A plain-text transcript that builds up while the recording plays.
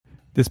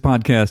This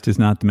podcast is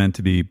not meant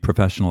to be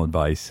professional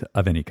advice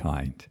of any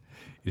kind.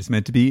 It is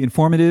meant to be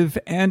informative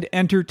and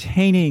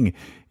entertaining.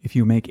 If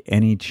you make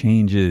any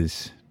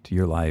changes to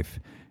your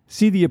life,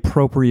 see the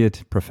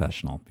appropriate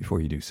professional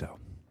before you do so.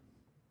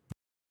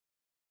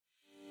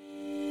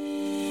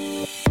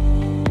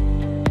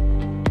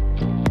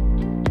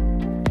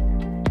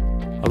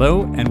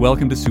 Hello and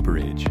welcome to Super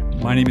Age.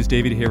 My name is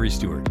David Harry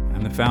Stewart.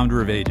 I'm the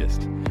founder of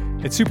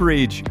Ageist. At Super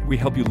Age, we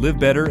help you live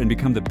better and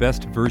become the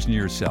best version of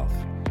yourself.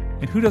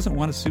 And who doesn't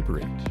want a Super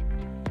Age?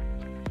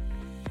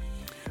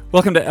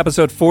 Welcome to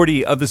episode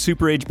 40 of the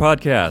Super Age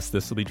podcast.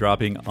 This will be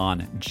dropping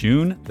on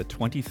June the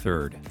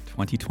 23rd,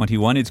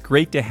 2021. It's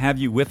great to have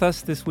you with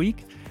us this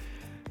week.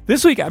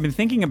 This week, I've been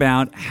thinking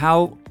about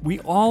how we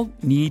all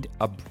need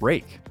a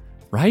break,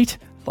 right?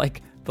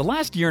 Like the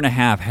last year and a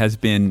half has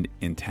been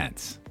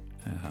intense.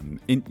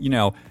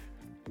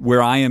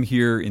 Where I am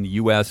here in the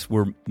U.S.,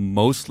 we're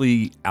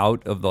mostly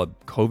out of the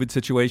COVID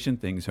situation.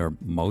 Things are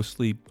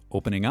mostly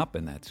opening up,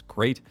 and that's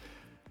great.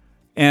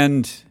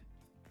 And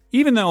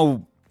even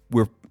though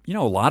we're, a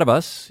lot of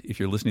us, if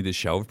you're listening to this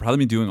show, have probably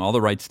been doing all the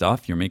right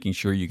stuff. You're making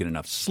sure you get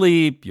enough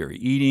sleep, you're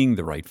eating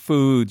the right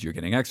foods, you're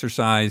getting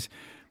exercise,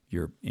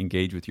 you're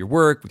engaged with your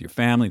work, with your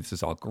family. This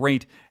is all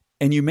great.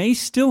 And you may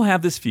still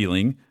have this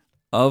feeling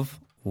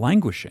of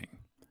languishing,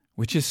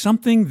 which is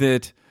something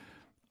that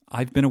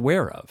I've been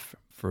aware of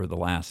for the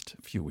last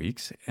few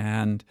weeks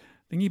and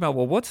thinking about,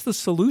 well, what's the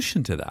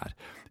solution to that?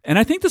 And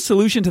I think the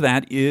solution to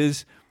that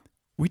is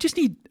we just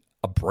need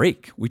a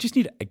break. We just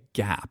need a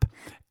gap.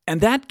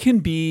 And that can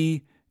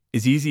be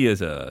as easy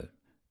as a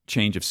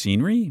change of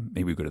scenery.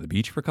 Maybe we go to the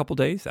beach for a couple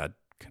days. That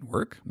can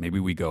work. Maybe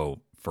we go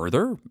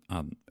further.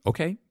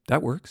 Okay,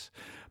 that works.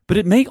 But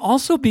it may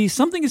also be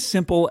something as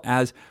simple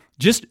as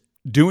just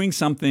doing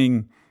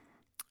something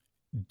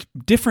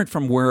different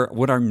from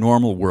what our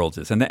normal world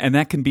is. And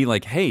that can be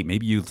like, hey,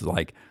 maybe you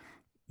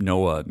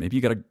maybe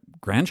you got a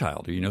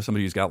grandchild or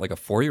somebody who's got like a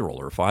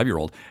 4-year-old or a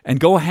 5-year-old and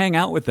go hang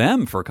out with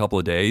them for a couple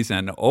of days.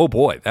 And oh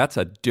boy, that's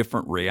a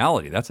different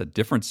reality. That's a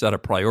different set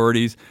of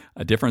priorities,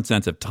 a different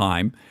sense of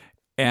time.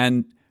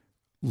 And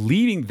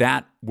leaving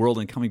that world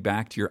and coming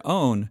back to your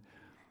own,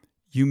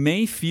 you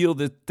may feel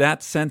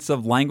that sense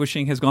of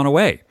languishing has gone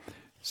away.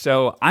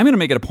 So I'm going to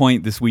make it a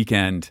point this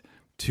weekend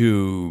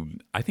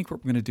I think what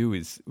we're going to do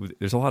is,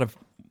 there's a lot of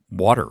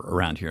water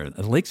around here.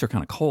 The lakes are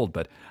kind of cold,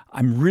 but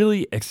I'm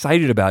really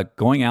excited about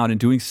going out and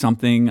doing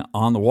something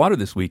on the water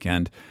this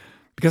weekend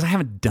because I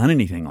haven't done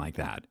anything like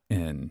that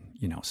in,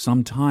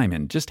 some time,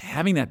 and just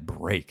having that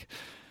break.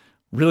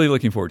 Really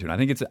looking forward to it.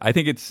 I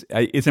think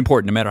it's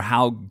important, no matter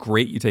how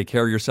great you take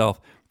care of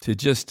yourself, to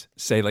just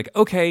say like,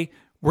 okay,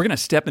 we're going to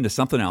step into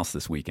something else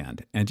this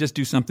weekend and just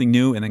do something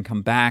new, and then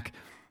come back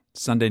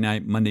Sunday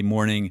night, Monday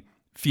morning,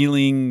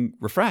 feeling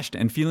refreshed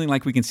and feeling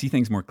like we can see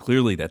things more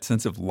clearly. That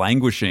sense of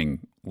languishing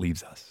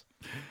leaves us.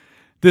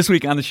 This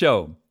week on the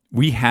show,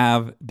 we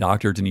have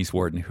Dr. Donese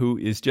Worden, who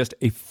is just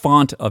a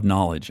font of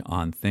knowledge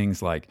on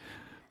things like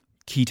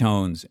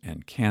ketones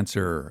and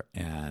cancer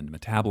and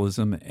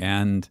metabolism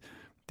and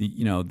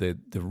the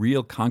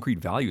real concrete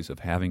values of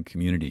having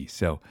community.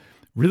 So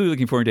really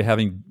looking forward to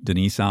having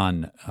Donese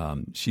on.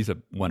 She's a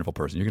wonderful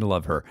person. You're going to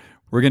love her.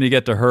 We're going to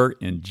get to her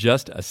in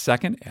just a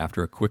second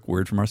after a quick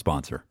word from our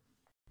sponsor.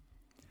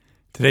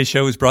 Today's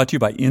show is brought to you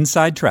by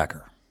Inside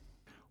Tracker.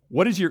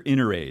 What is your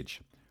inner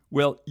age?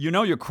 Well, you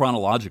know your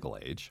chronological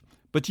age,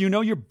 but do you know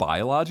your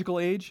biological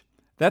age?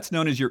 That's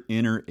known as your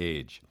inner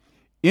age.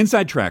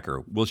 Inside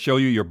Tracker will show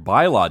you your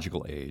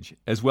biological age,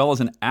 as well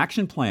as an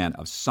action plan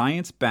of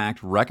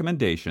science-backed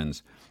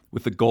recommendations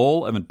with the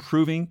goal of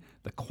improving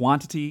the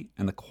quantity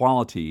and the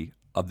quality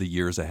of the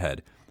years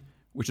ahead,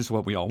 which is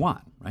what we all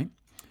want, right?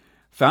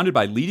 Founded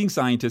by leading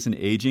scientists in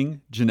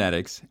aging,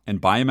 genetics, and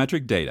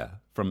biometric data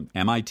from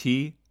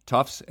MIT,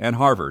 Tufts, and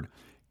Harvard,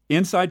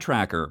 Inside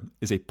Tracker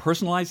is a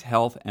personalized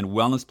health and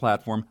wellness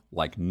platform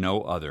like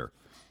no other.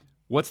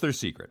 What's their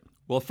secret?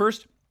 Well,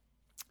 first,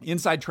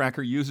 Inside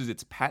Tracker uses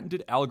its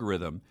patented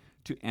algorithm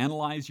to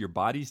analyze your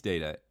body's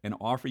data and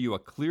offer you a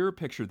clearer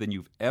picture than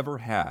you've ever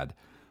had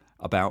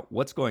about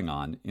what's going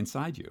on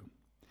inside you.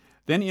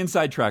 Then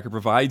Inside Tracker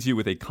provides you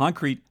with a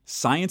concrete,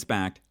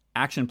 science-backed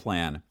action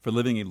plan for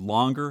living a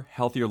longer,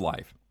 healthier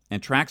life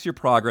and tracks your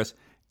progress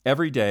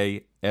every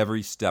day,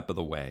 every step of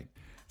the way.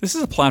 This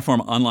is a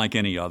platform unlike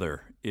any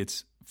other.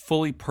 It's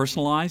fully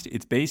personalized.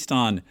 It's based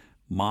on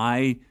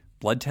my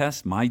blood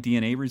tests, my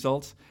DNA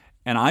results,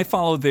 and I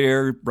follow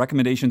their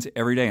recommendations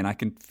every day, and I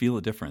can feel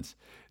a difference.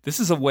 This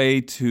is a way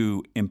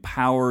to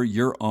empower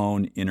your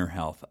own inner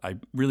health. I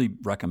really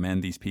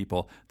recommend these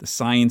people. The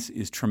science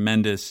is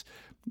tremendous.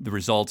 The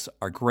results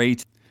are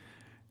great.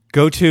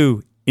 Go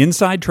to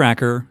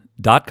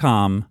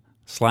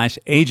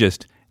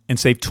insidetracker.com/ageist and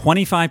save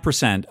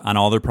 25% on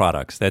all their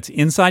products. That's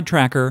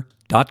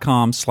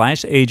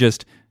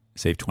insidetracker.com/ageist.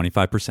 Save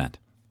 25%.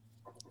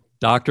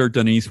 Dr.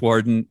 Donese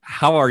Worden,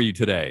 how are you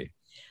today?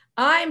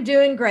 I'm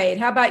doing great.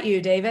 How about you,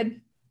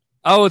 David?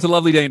 Oh, it's a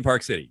lovely day in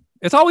Park City.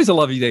 It's always a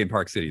lovely day in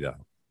Park City, though.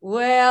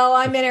 Well,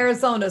 I'm in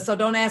Arizona, so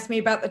don't ask me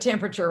about the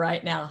temperature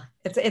right now.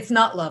 It's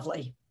not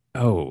lovely.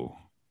 Oh,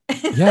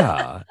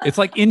 yeah. It's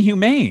like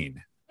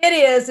inhumane. It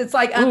is. It's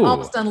like Ooh.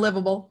 almost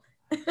unlivable.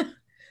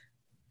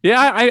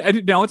 Yeah, I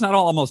no, it's not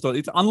almost.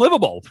 It's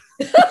unlivable.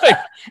 Like,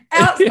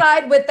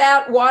 Outside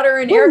without water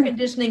and air woo.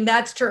 conditioning,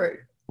 that's true.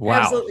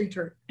 Wow. Absolutely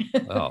true.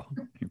 Oh,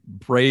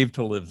 brave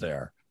to live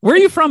there. Where are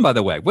you from, by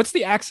the way? What's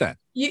the accent?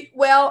 You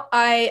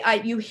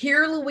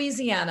hear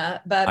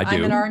Louisiana, but I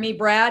I'm an do. Army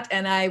brat,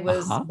 and I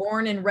was Uh-huh.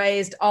 born and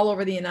raised all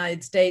over the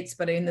United States,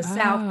 but in the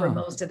South for Oh,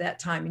 most of that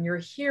time. And you're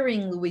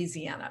hearing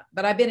Louisiana,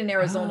 but I've been in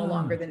Arizona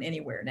longer oh. than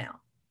anywhere now.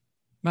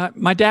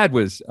 My dad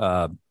was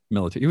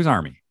military. He was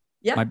Army.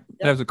 My Yep. dad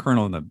Yep. was a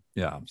colonel in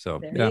the So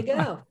There yeah, you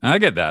go. I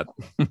get that.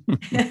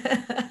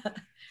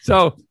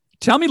 So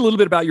tell me a little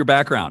bit about your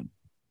background.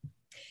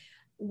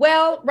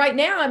 Well, right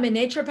now I'm a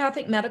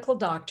naturopathic medical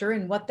doctor.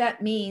 And what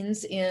that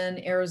means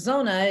in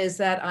Arizona is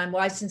that I'm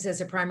licensed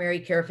as a primary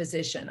care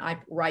physician. I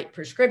write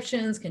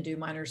prescriptions, can do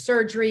minor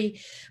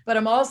surgery, but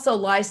I'm also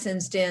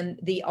licensed in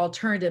the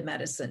alternative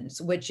medicines,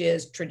 which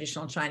is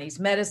traditional Chinese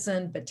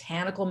medicine,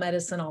 botanical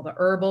medicine, all the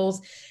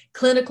herbals,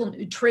 clinical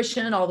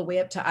nutrition, all the way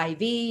up to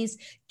IVs,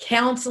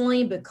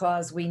 counseling,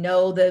 because we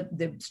know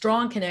the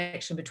strong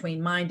connection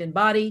between mind and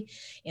body,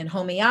 in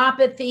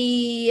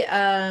homeopathy,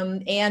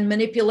 and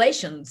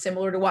manipulation,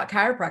 similar to what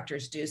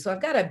chiropractors do. So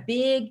I've got a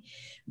big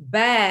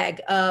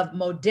bag of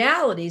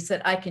modalities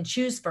that I can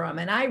choose from.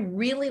 And I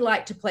really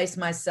like to place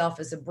myself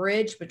as a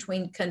bridge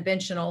between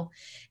conventional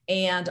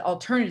and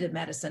alternative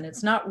medicine.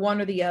 It's not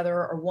one or the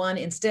other or one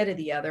instead of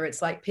the other.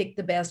 It's like pick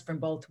the best from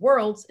both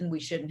worlds, and we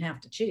shouldn't have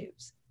to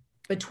choose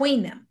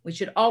between them. We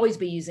should always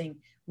be using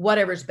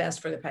whatever's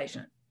best for the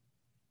patient.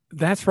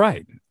 That's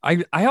right.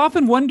 I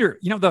often wonder,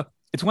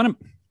 it's one of,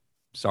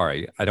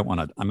 sorry, I don't want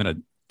to, I'm going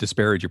to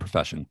disparage your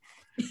profession,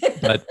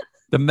 but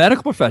the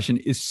medical profession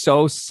is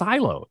so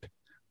siloed.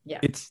 Yeah.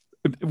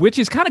 Which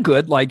is kind of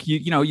good. Like, you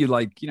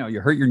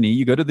hurt your knee,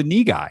 you go to the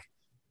knee guy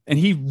and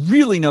he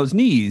really knows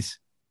knees,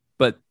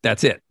 but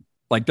that's it.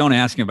 Like, don't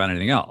ask him about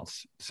anything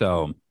else.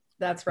 So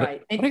that's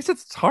right. But I guess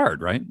it's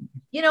hard, right?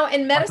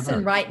 And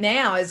medicine right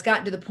now has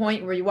gotten to the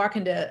point where you walk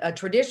into a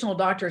traditional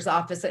doctor's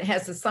office that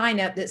has a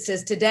sign up that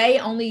says, today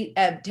only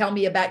tell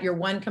me about your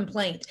one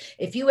complaint.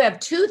 If you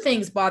have two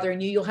things bothering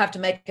you, you'll have to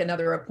make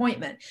another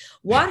appointment.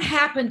 What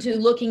happened to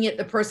looking at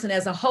the person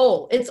as a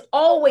whole? It's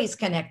always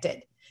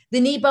connected. The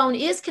knee bone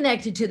is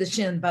connected to the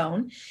shin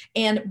bone,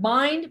 and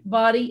mind,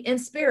 body, and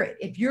spirit.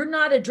 If you're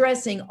not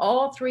addressing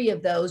all three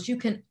of those, you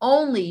can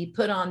only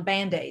put on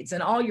Band-Aids.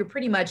 And all you're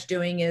pretty much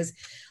doing is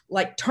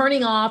like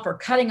turning off or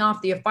cutting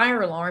off the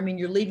fire alarm, and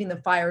you're leaving the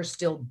fire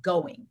still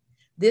going.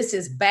 This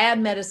is bad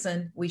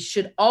medicine. We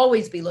should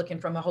always be looking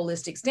from a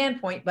holistic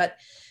standpoint, but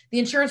the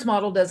insurance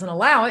model doesn't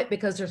allow it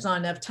because there's not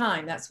enough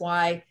time. That's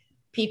why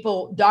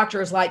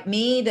doctors like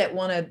me that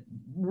want to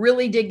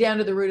really dig down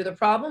to the root of the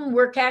problem,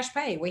 we're cash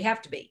pay. We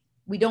have to be.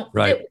 We don't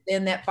fit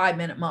within that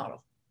 5-minute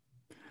model.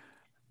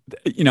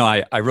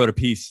 I wrote a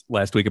piece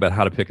last week about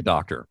how to pick a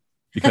doctor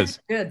because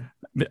good.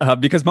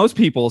 Because most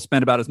people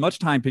spend about as much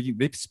time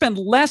they spend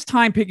less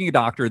time picking a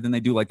doctor than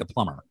they do like the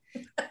plumber.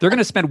 They're going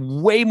to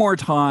spend way more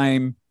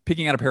time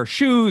picking out a pair of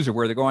shoes or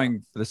where they're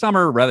going for the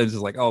summer rather than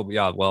just like, oh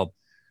yeah, well,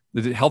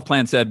 the health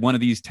plan said one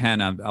of these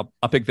 10,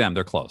 I'll pick them.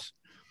 They're close.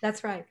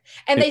 That's right.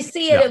 And they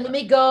see it and let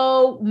me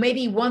go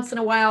maybe once in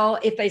a while.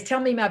 If they tell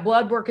me my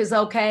blood work is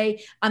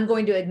okay, I'm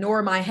going to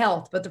ignore my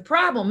health. But the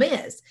problem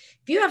is,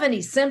 if you have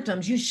any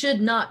symptoms, you should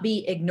not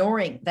be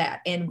ignoring that.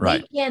 And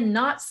we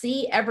cannot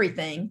see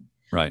everything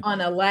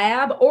on a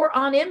lab or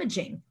on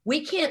imaging.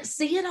 We can't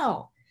see it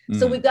all.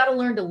 So we've got to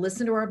learn to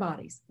listen to our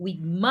bodies. We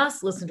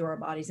must listen to our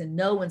bodies and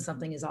know when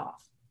something is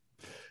off.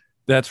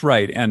 That's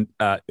right. And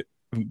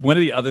one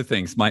of the other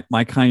things,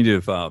 my kind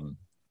of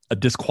a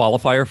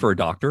disqualifier for a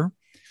doctor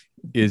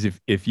is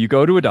if you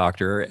go to a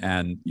doctor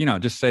and,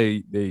 just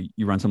say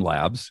you run some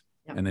labs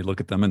and they look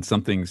at them and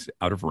something's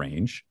out of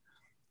range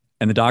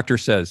and the doctor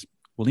says,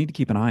 we'll need to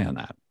keep an eye on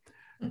that.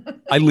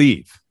 I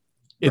leave.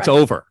 It's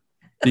over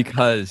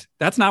because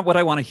that's not what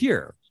I want to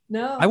hear.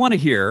 No, I want to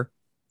hear,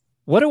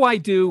 what do I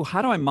do?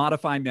 How do I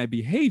modify my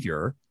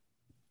behavior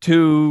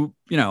to,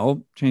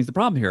 change the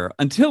problem here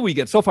until we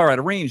get so far out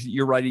of range that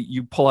you're right.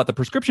 You pull out the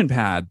prescription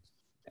pad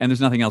and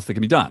there's nothing else that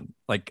can be done.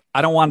 Like,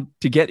 I don't want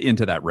to get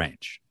into that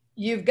range.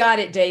 You've got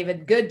it,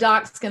 David. Good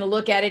doc's going to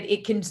look at it.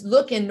 It can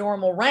look in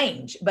normal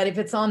range, but if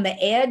it's on the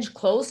edge,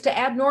 close to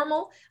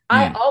abnormal,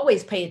 I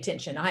always pay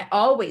attention.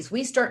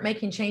 We start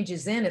making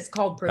changes in. It's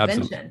called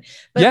prevention. Absolutely.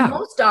 But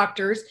most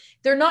doctors,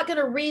 they're not going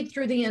to read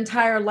through the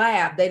entire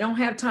lab. They don't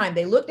have time.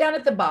 They look down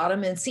at the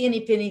bottom and see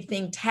if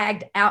anything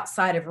tagged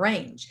outside of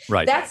range.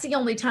 Right. That's the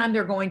only time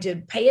they're going to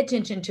pay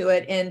attention to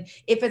it. And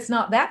if it's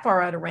not that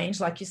far out of range,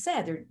 like you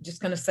said, they're just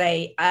going to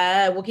say,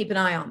 we'll keep an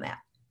eye on that.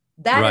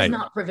 That is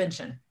not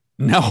prevention.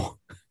 No,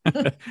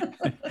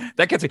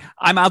 that gets me.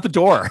 I'm out the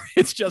door.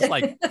 It's just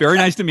like, very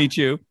nice to meet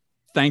you.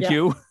 Thank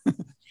you.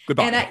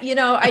 Goodbye. And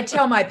I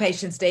tell my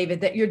patients, David,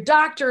 that your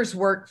doctors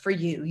work for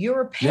you.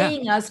 You're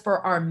paying us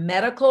for our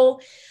medical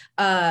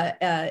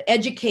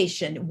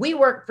education. We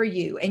work for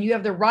you, and you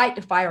have the right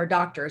to fire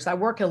doctors. I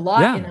work a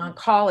lot in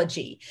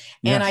oncology,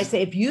 and I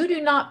say, if you do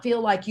not feel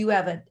like you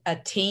have a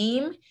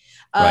team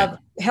of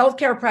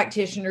healthcare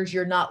practitioners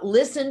you're not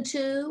listened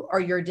to, or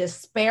you're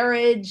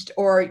disparaged,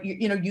 or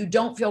you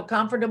don't feel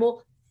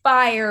comfortable,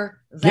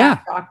 fire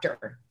that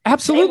doctor.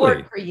 Absolutely. They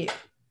work for you.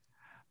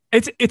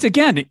 It's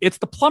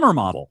the plumber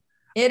model.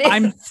 It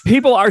is.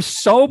 People are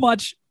so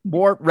much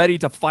more ready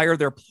to fire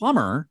their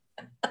plumber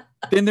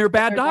than their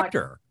bad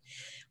doctor.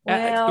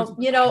 Well,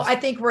 I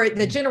think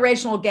the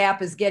generational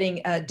gap is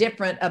getting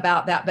different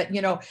about that. But,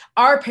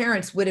 our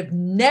parents would have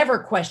never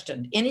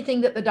questioned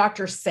anything that the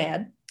doctor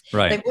said.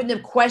 Right. They wouldn't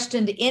have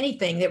questioned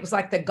anything. It was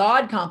like the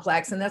God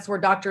complex. And that's where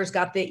doctors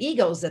got the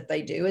egos that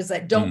they do, is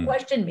that don't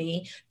question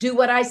me, do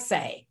what I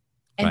say.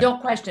 And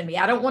don't question me.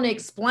 I don't want to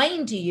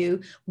explain to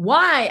you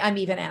why I'm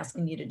even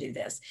asking you to do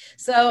this.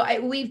 So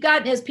we've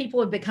gotten, as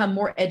people have become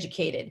more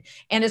educated,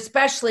 and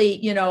especially,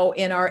 in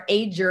our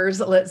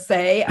agers, let's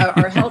say,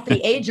 our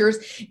healthy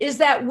agers, is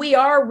that we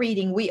are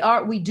reading.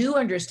 We do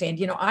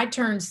understand. I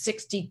turned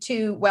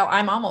 62. Well,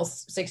 I'm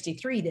almost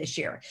 63 this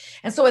year.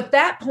 And so at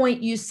that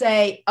point you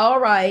say, all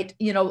right,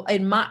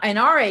 in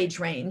our age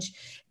range,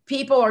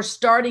 people are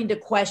starting to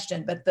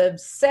question, but the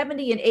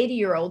 70 and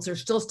 80-year-olds are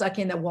still stuck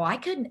in that, well, I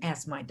couldn't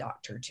ask my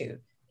doctor to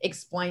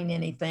explain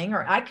anything,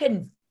 or I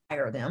couldn't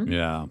fire them.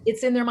 Yeah.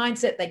 It's in their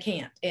mindset they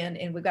can't.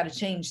 And we've got to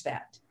change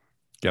that.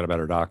 Get a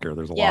better doctor.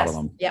 There's a lot of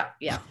them.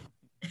 Yeah.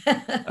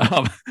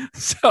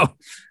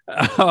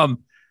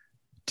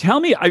 Tell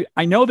me,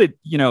 I know that,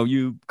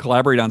 you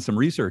collaborate on some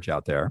research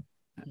out there,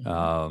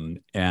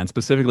 and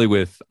specifically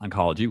with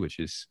oncology, which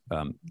is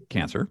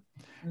cancer.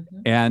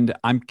 And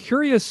I'm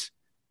curious,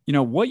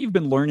 what you've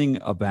been learning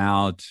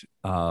about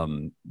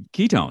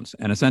ketones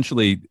and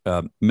essentially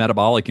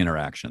metabolic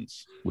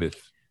interactions with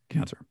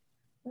cancer.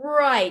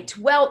 Right.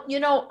 Well,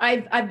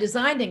 I've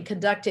designed and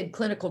conducted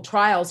clinical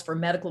trials for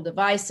medical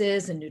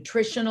devices and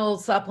nutritional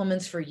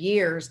supplements for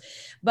years.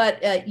 But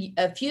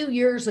a few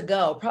years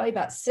ago, probably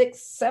about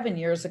 6-7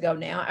 years ago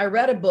now, I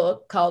read a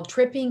book called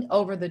Tripping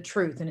Over the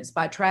Truth, and it's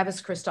by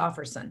Travis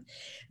Christofferson.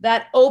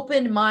 That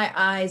opened my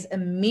eyes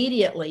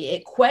immediately.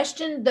 It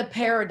questioned the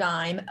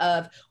paradigm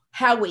of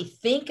how we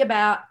think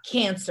about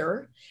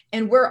cancer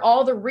and where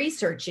all the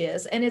research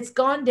is, and it's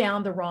gone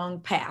down the wrong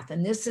path.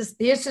 And this is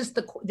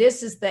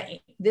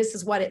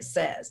what it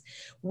says.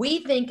 We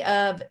think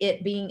of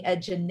it being a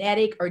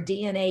genetic or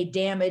DNA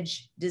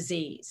damage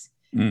disease.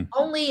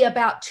 Only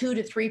about 2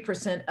 to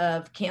 3%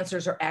 of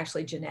cancers are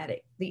actually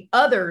genetic. The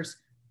others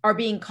are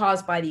being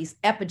caused by these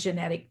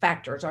epigenetic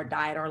factors, our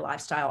diet, our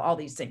lifestyle, all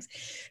these things.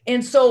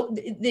 And so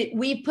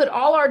we put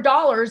all our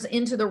dollars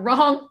into the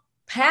wrong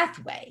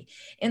pathway.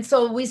 And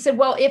so we said,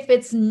 well, if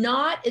it's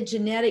not a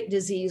genetic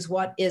disease,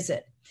 what is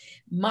it?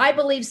 My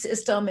belief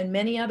system, and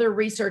many other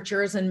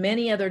researchers and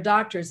many other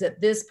doctors at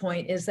this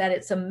point, is that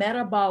it's a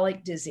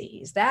metabolic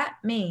disease. That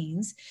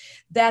means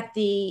that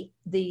the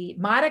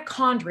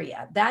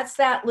mitochondria, that's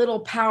that little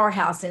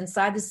powerhouse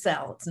inside the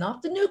cell. It's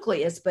not the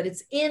nucleus, but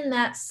it's in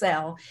that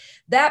cell.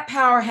 That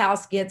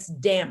powerhouse gets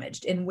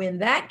damaged. And when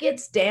that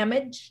gets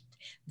damaged,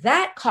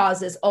 that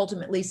causes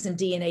ultimately some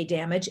DNA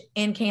damage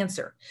and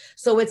cancer.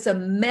 So it's a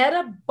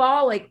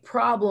metabolic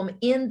problem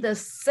in the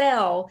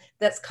cell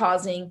that's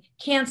causing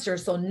cancer.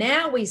 So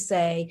now we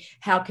say,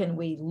 how can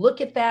we look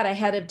at that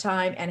ahead of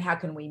time, and how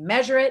can we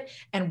measure it?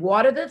 And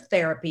what are the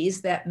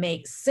therapies that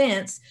make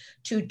sense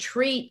to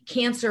treat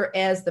cancer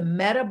as the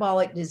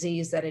metabolic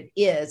disease that it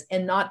is,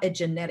 and not a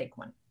genetic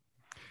one?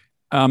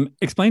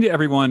 Explain to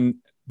everyone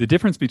the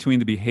difference between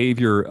the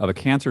behavior of a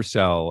cancer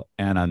cell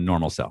and a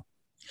normal cell.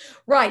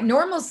 Right.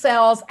 Normal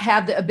cells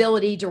have the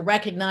ability to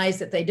recognize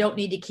that they don't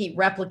need to keep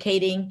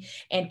replicating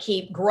and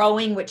keep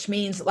growing, which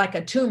means like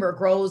a tumor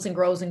grows and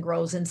grows and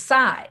grows in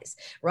size,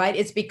 right?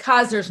 It's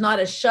because there's not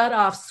a shut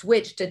off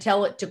switch to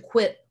tell it to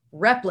quit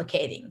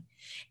replicating.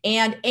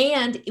 And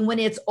when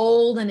it's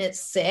old and it's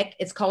sick,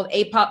 it's called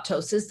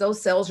apoptosis.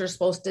 Those cells are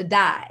supposed to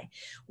die.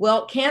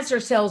 Well, cancer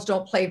cells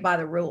don't play by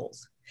the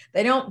rules.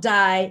 They don't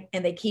die,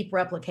 and they keep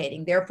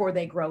replicating. Therefore,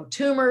 they grow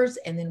tumors,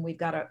 and then we've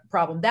got a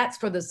problem. That's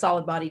for the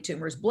solid body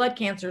tumors. Blood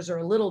cancers are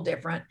a little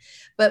different,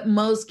 but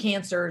most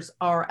cancers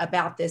are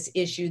about this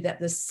issue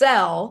that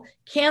the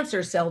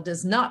cancer cell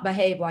does not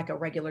behave like a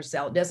regular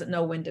cell. It doesn't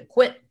know when to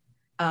quit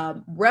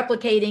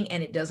replicating,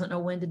 and it doesn't know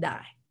when to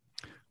die.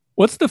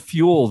 What's the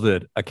fuel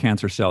that a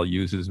cancer cell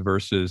uses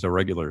versus a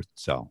regular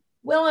cell?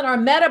 Well, in our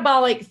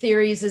metabolic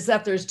theories is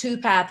that there's two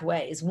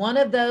pathways. One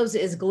of those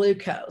is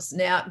glucose.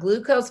 Now,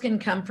 glucose can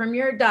come from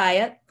your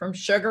diet, from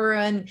sugar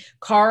and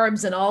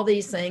carbs and all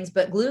these things,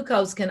 but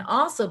glucose can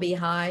also be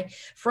high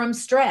from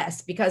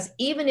stress, because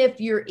even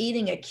if you're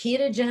eating a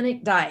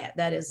ketogenic diet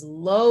that is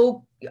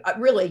low,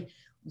 really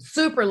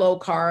super low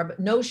carb,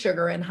 no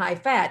sugar, and high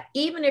fat.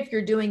 Even if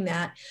you're doing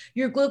that,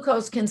 your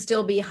glucose can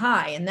still be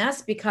high. And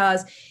that's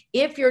because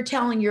if you're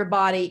telling your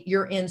body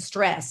you're in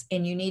stress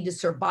and you need to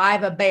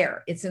survive a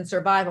bear, it's in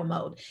survival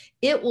mode,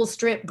 it will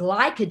strip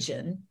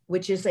glycogen,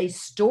 which is a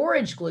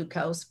storage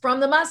glucose, from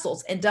the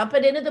muscles and dump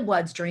it into the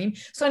bloodstream.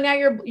 So now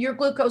your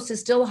glucose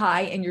is still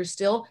high and you're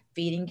still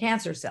feeding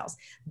cancer cells.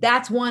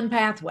 That's one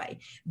pathway.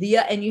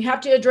 And you have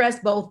to address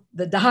both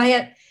the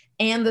diet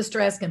and the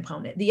stress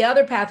component. The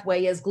other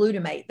pathway is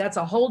glutamate. That's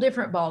a whole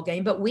different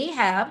ballgame, but we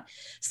have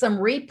some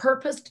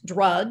repurposed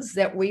drugs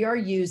that we are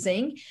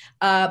using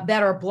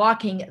that are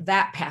blocking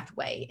that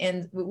pathway.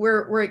 And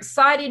we're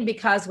excited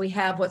because we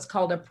have what's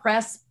called a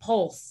press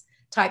pulse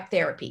type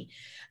therapy.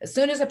 As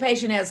soon as a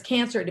patient has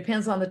cancer, it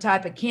depends on the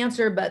type of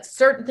cancer, but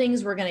certain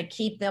things we're going to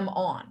keep them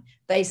on.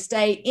 They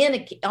stay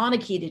on a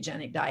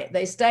ketogenic diet.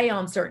 They stay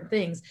on certain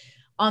things.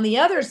 On the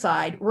other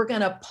side, we're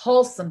going to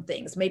pulse some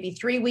things, maybe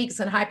 3 weeks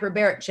in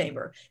hyperbaric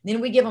chamber. Then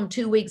we give them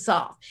 2 weeks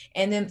off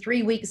and then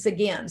 3 weeks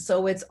again.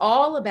 So it's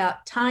all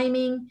about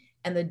timing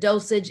and the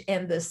dosage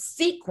and the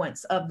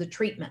sequence of the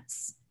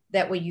treatments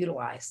that we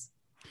utilize.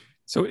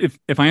 So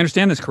if I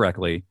understand this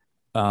correctly,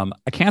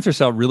 a cancer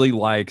cell really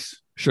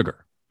likes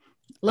sugar.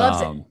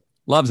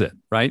 Loves it,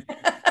 right?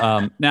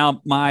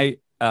 Now, my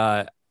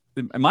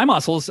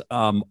muscles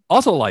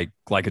also like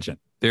glycogen.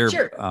 They're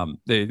sure.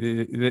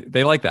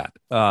 They like that.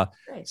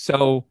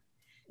 So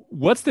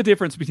what's the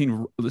difference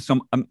between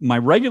my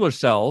regular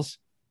cells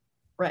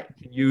can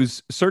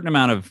use a certain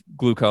amount of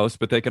glucose,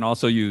 but they can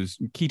also use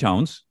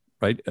ketones,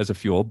 right, as a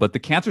fuel, but the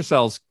cancer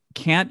cells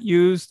can't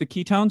use the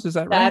ketones, is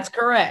that right? That's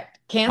correct.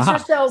 Cancer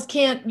cells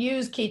can't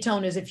use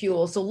ketone as a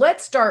fuel. So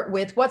let's start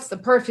with what's the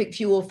perfect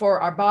fuel for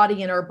our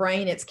body and our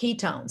brain. It's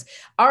ketones.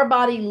 Our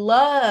body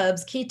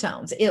loves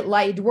ketones. It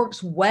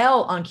works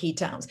well on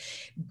ketones.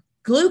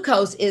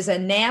 Glucose is a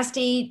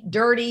nasty,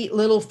 dirty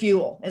little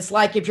fuel. It's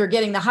like if you're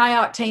getting the high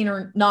octane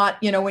or not,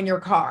 in your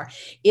car.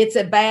 It's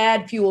a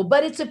bad fuel,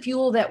 but it's a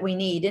fuel that we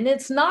need. And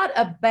it's not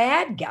a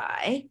bad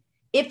guy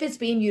if it's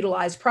being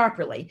utilized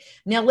properly.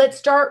 Now, let's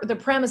start with the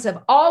premise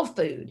of all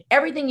food.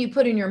 Everything you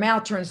put in your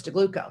mouth turns to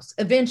glucose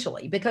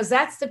eventually, because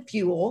that's the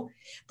fuel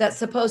that's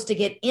supposed to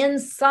get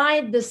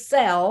inside the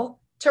cell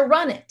to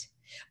run it.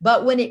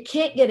 But when it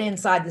can't get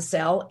inside the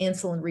cell,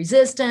 insulin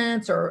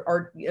resistance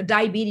or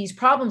diabetes,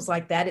 problems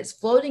like that, it's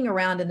floating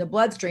around in the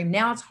bloodstream.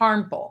 Now it's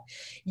harmful.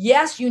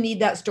 Yes, you need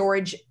that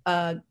storage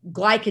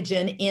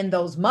glycogen in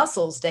those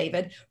muscles,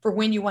 David, for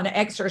when you want to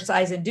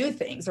exercise and do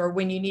things or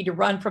when you need to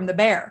run from the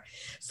bear.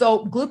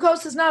 So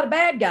glucose is not a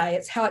bad guy.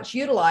 It's how it's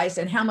utilized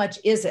and how much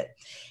is it.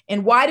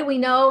 And why do we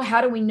know?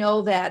 How do we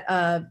know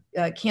that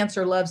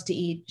cancer loves to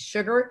eat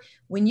sugar?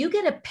 When you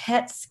get a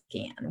PET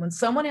scan, when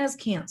someone has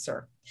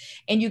cancer,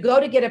 and you go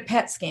to get a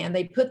PET scan,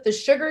 they put the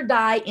sugar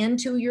dye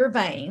into your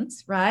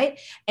veins, right?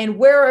 And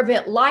wherever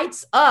it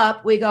lights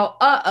up, we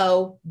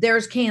go,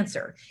 there's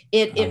cancer.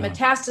 It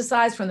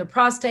metastasized from the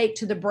prostate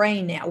to the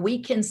brain now. We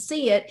can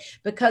see it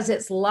because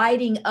it's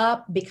lighting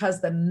up,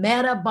 because the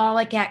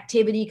metabolic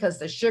activity, because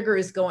the sugar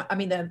is going,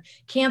 the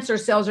cancer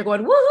cells are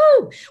going,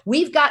 woohoo,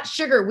 we've got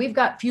sugar, we've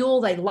got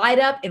fuel, they light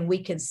up, and we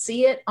can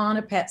see it on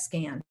a PET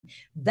scan.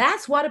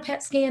 That's what a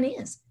PET scan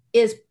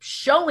is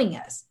showing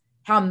us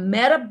how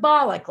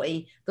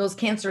metabolically those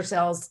cancer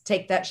cells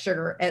take that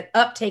sugar and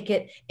uptake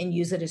it and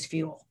use it as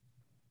fuel.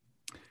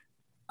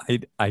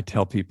 I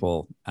tell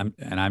people, I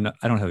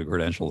don't have the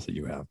credentials that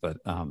you have, but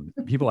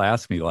people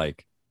ask me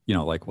like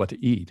what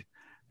to eat.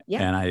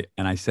 Yeah.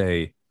 And I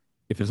say,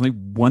 if there's only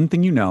one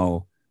thing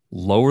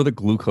lower the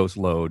glucose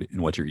load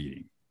in what you're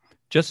eating.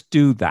 Just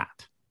do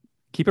that.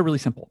 Keep it really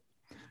simple.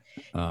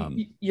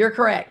 You're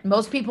correct.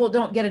 Most people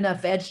don't get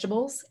enough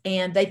vegetables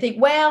and they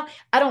think, well,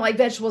 I don't like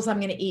vegetables, I'm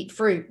going to eat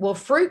fruit. Well,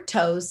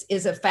 fructose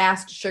is a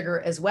fast sugar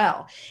as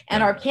well.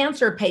 And our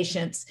cancer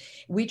patients,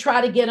 we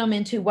try to get them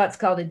into what's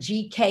called a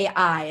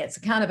GKI. It's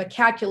kind of a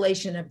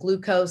calculation of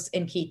glucose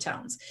and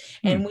ketones.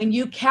 And when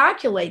you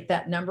calculate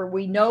that number,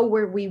 we know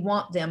where we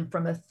want them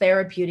from a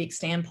therapeutic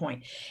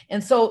standpoint.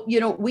 And so,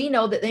 we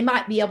know that they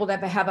might be able to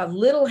have a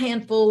little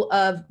handful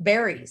of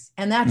berries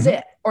and that's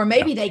it. Or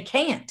maybe they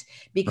can't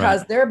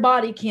because their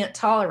body can't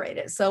tolerate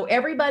it. So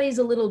everybody's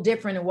a little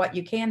different in what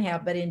you can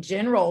have. But in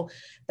general,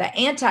 the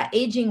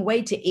anti-aging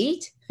way to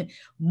eat,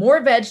 more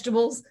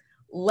vegetables,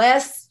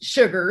 less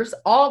sugars,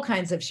 all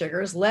kinds of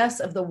sugars, less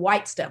of the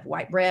white stuff,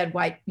 white bread,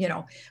 white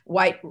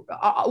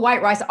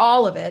rice,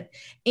 all of it,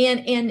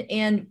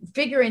 and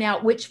figuring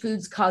out which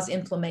foods cause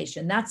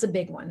inflammation. That's a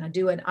big one. I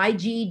do an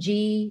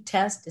IgG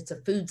test. It's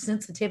a food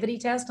sensitivity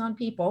test on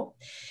people.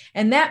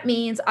 And that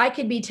means I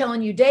could be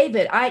telling you,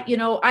 David,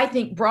 I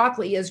think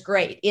broccoli is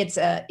great. It's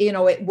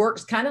it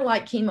works kind of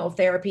like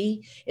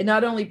chemotherapy. It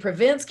not only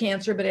prevents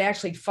cancer, but it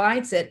actually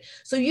fights it.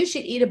 So you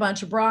should eat a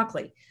bunch of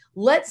broccoli.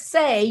 Let's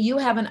say you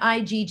have an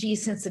IgG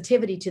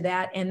sensitivity to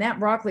that, and that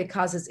broccoli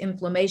causes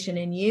inflammation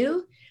in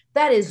you.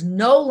 That is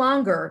no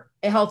longer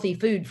a healthy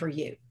food for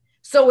you.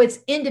 So it's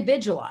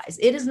individualized.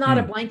 It is not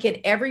a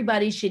blanket.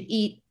 Everybody should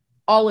eat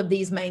all of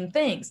these main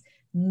things,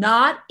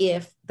 not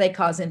if they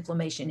cause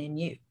inflammation in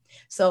you.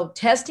 So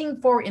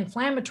testing for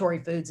inflammatory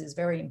foods is a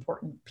very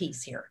important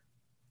piece here.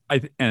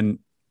 And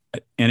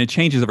it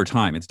changes over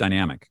time. It's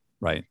dynamic,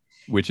 right?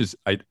 Which is,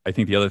 I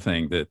think the other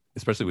thing that,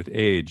 especially with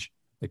age,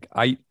 like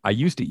I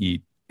used to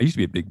be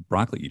a big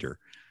broccoli eater.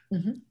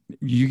 Mm-hmm.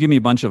 You give me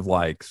a bunch of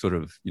like sort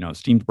of,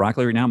 steamed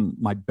broccoli right now,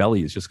 my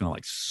belly is just going to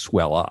like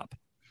swell up.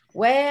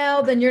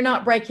 Well, then you're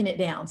not breaking it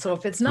down. So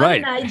if it's not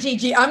right. an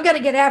IgG, I'm going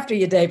to get after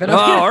you, David.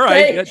 All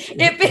right.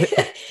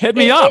 Hit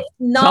me up.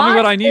 Tell me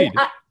what I need.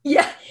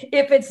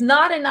 If it's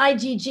not an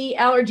IgG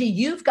allergy,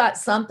 you've got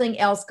something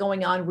else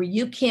going on where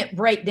you can't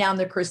break down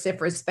the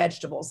cruciferous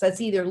vegetables.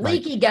 That's either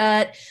leaky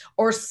gut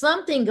or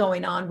something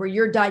going on where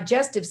your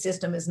digestive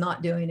system is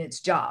not doing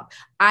its job.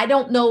 I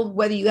don't know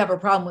whether you have a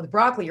problem with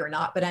broccoli or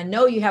not, but I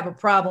know you have a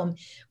problem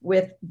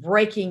with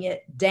breaking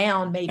it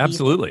down. Maybe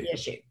absolutely the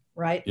issue,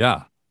 right?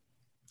 Yeah.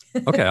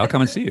 Okay, I'll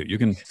come and see you. You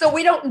can. So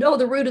we don't know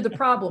the root of the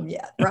problem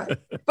yet, right?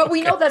 But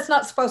we know that's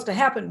not supposed to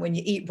happen when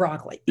you eat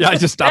broccoli. Yeah, I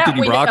just stopped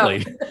eating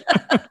broccoli.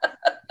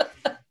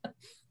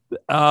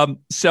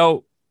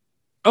 So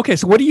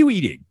what are you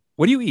eating?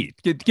 What do you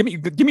eat? Give me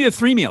the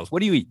 3 meals.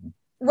 What are you eating?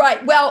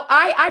 Right. Well,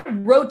 I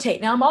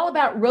rotate. Now I'm all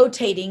about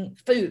rotating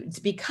foods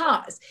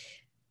because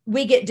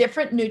we get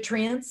different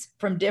nutrients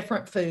from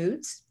different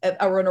foods,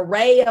 or an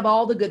array of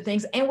all the good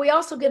things. And we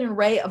also get an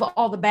array of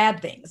all the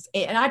bad things.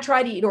 And I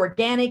try to eat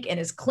organic and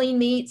as clean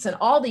meats and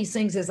all these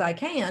things as I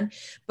can,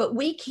 but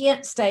we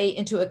can't stay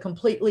into a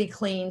completely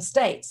clean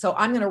state. So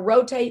I'm going to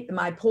rotate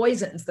my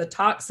poisons, the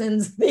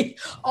toxins,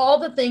 all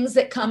the things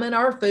that come in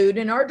our food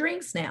and our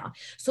drinks now.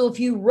 So if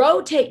you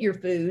rotate your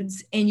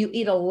foods and you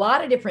eat a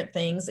lot of different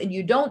things and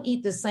you don't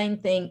eat the same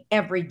thing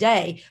every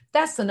day,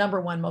 that's the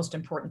number one most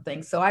important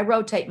thing. So I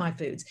rotate my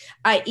foods.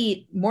 I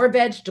eat more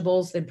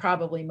vegetables than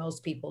probably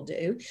most people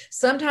do.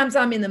 Sometimes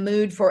I'm in the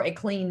mood for a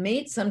clean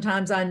meat.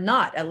 Sometimes I'm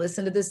not. I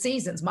listen to the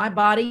seasons. My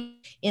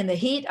body in the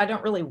heat, I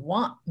don't really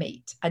want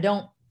meat. I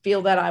don't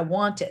feel that I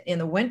want it. In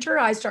the winter,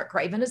 I start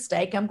craving a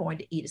steak. I'm going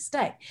to eat a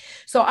steak.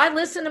 So I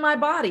listen to my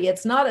body.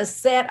 It's not a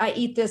set, I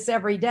eat this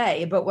every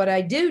day. But what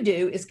I do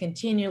is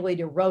continually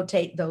to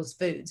rotate those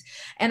foods.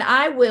 And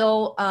I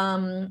will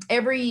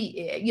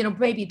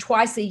maybe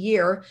twice a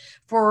year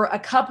for a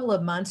couple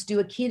of months do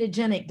a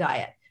ketogenic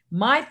diet.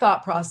 My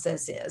thought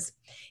process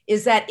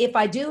is that if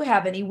I do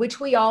have any, which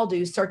we all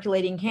do,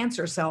 circulating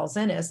cancer cells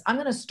in us, I'm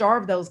going to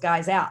starve those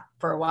guys out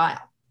for a while.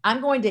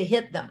 I'm going to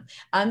hit them.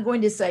 I'm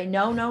going to say,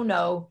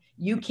 no,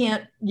 you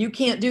can't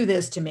do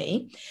this to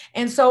me.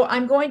 And so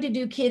I'm going to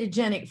do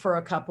ketogenic for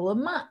a couple of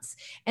months.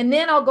 And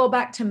then I'll go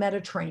back to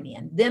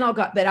Mediterranean.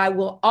 But I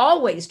will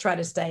always try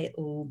to stay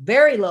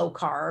very low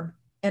carb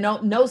and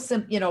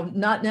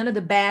none of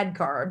the bad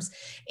carbs,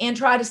 and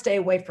try to stay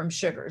away from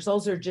sugars.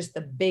 Those are just the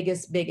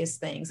biggest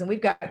things. And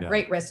we've got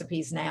great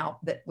recipes now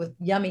that with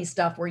yummy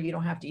stuff where you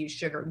don't have to use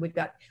sugar. We've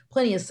got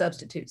plenty of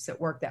substitutes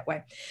that work that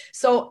way.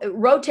 So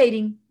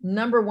rotating,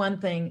 number one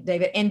thing,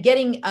 David, and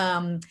getting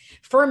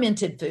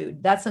fermented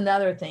food. That's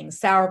another thing.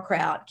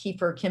 Sauerkraut,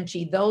 kefir,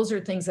 kimchi. Those are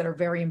things that are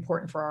very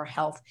important for our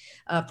health.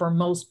 For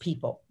most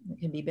people, it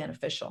can be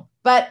beneficial.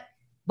 But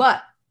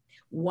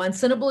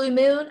once in a blue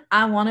moon,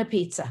 I want a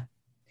pizza.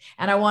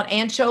 And I want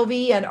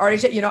anchovy and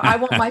artichoke, I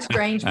want my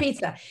strange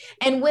pizza.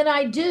 And when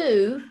I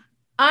do,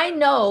 I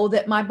know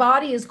that my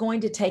body is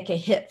going to take a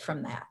hit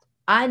from that.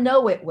 I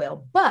know it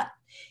will. But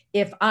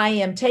if I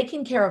am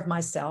taking care of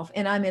myself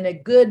and I'm in a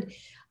good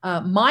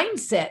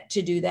mindset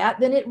to do that,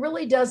 then it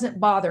really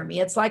doesn't bother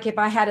me. It's like if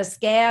I had a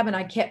scab and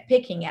I kept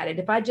picking at it,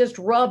 if I just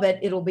rub it,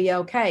 it'll be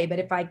okay. But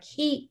if I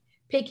keep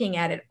picking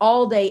at it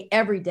all day,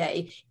 every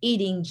day,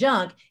 eating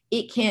junk,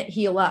 it can't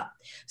heal up.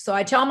 So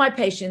I tell my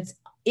patients,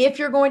 if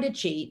you're going to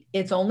cheat,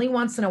 it's only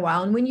once in a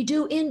while. And when you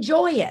do,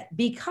 enjoy it,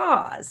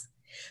 because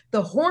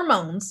the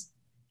hormones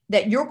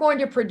that you're going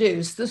to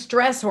produce, the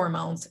stress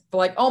hormones,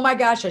 like, oh my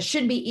gosh, I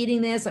shouldn't be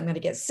eating this. I'm going to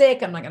get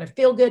sick. I'm not going to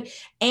feel good.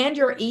 And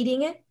you're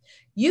eating it.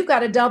 You've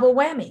got a double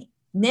whammy.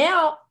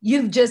 Now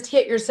you've just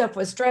hit yourself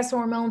with stress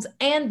hormones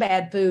and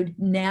bad food.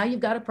 Now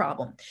you've got a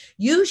problem.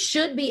 You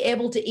should be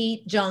able to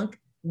eat junk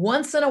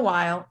once in a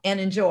while and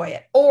enjoy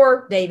it.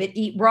 Or, David,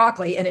 eat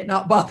broccoli and it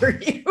not bother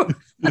you.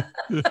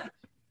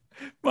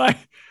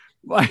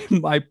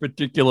 My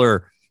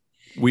particular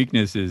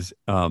weakness is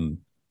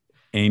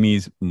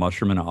Amy's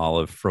mushroom and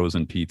olive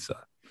frozen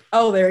pizza.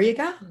 Oh, there you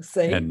go.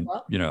 See, and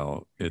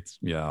it's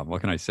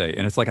what can I say?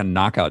 And it's like a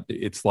knockout.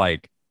 It's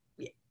like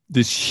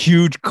this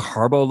huge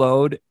carbo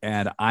load,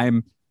 and I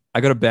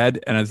go to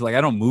bed and it's like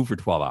I don't move for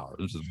 12 hours.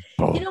 It's just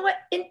boom. You know what?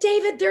 And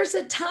David, there's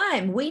a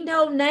time, we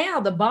know now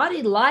the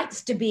body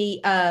likes to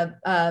be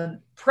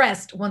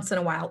pressed once in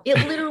a while.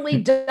 It literally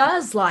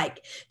does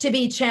like to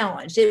be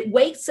challenged. It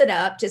wakes it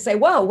up to say,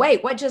 whoa,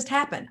 wait, what just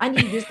happened? I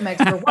need to do some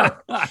extra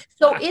work.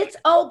 So it's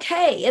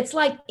okay. It's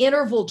like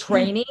interval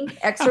training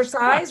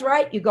exercise,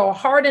 right? You go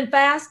hard and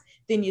fast,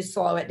 then you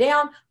slow it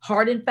down,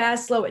 hard and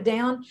fast, slow it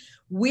down.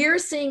 We're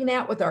seeing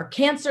that with our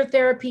cancer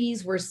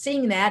therapies. We're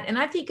seeing that. And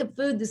I think of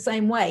food the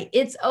same way.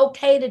 It's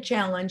okay to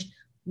challenge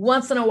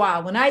once in a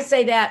while. When I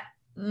say that,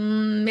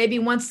 Maybe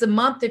once a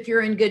month if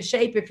you're in good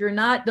shape. If you're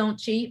not, don't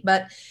cheat.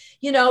 But,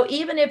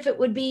 even if it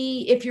would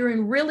be, if you're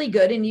in really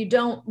good and you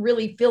don't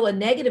really feel a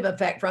negative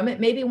effect from it,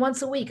 maybe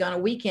once a week on a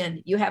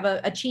weekend, you have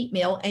a cheat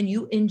meal and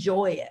you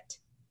enjoy it.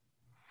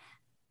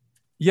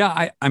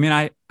 Yeah, I mean,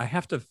 I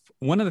have to.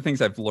 One of the things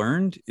I've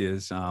learned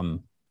is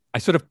I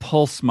sort of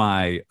pulse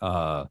my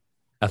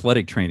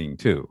athletic training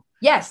too.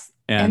 Yes.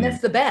 And And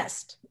that's the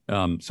best.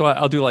 so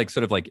I'll do like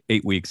sort of like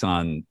 8 weeks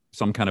on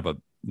some kind of a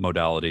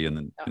modality and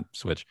then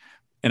switch.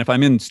 And if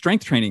I'm in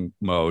strength training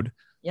mode,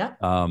 Yeah.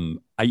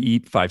 I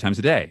eat 5 times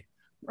a day.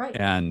 Right.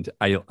 And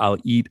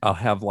I'll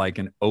have like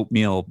an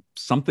oatmeal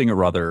something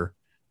or other,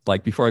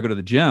 like before I go to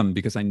the gym,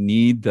 because I just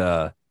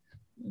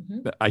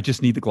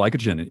need the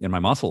glycogen in my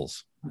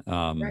muscles.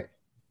 Right.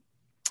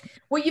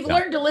 Well, you've Yeah.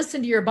 learned to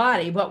listen to your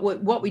body, but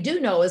what we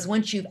do know is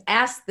once you've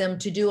asked them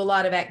to do a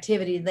lot of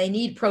activity, they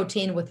need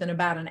protein within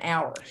about an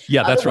hour.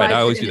 Yeah, that's right.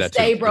 I always do They're that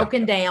stay too.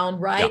 broken down,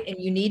 right? Yeah.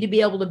 And you need to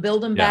be able to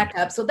build them Yeah. back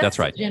up. So That's that's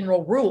right. the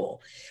general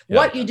rule. Yeah.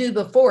 What you do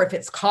before, if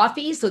it's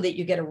coffee, so that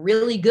you get a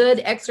really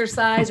good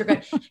exercise, or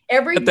Get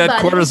everybody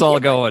that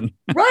cortisol going.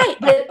 right?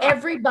 But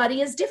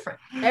everybody is different.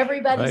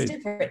 Everybody's Right.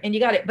 different, and you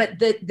got it. But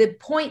the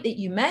point that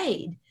you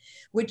made,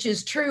 which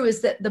is true, is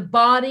that the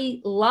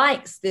body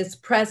likes this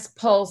press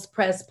pulse.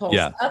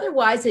 Yeah.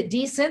 Otherwise, it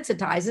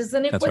desensitizes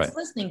and it That's quits right.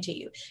 listening to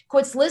you,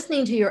 quits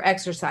listening to your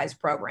exercise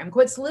program,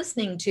 quits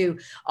listening to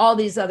all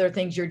these other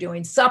things you're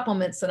doing,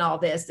 supplements and all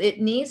this.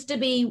 It needs to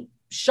be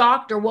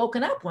shocked or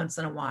woken up once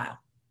in a while.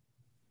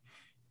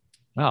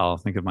 Well, I'll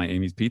think of my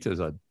Amy's Pizza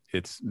as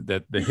it's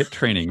that the HIIT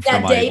training Yeah,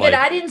 from my David,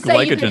 I didn't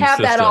say you could have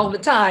that all the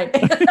time.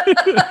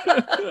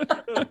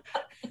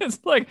 It's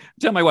like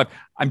tell my wife,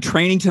 I'm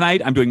training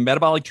tonight. I'm doing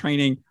metabolic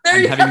training. There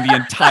I'm you having the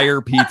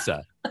entire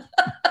pizza.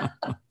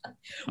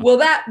 Well,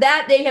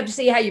 that they have to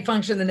see how you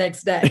function the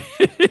next day.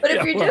 But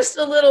if you're just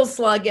a little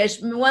sluggish,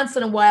 once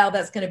in a while,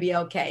 that's going to be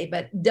okay.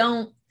 But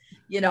don't,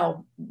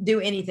 do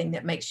anything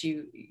that makes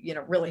you,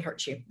 really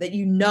hurt you, that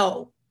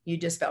you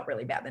just felt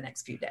really bad the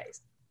next few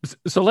days.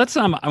 So let's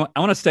I want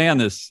to stay on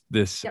this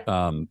Yep.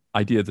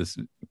 idea of this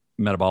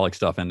metabolic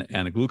stuff and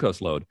a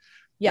glucose load.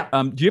 Yeah.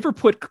 Do you ever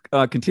put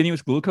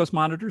continuous glucose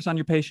monitors on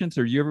your patients,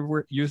 or do you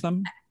ever use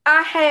them?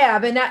 I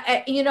have, and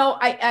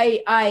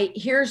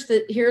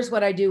here's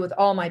what I do with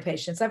all my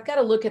patients. I've got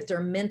to look at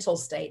their mental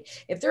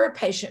state. If they're a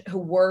patient who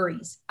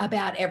worries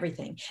about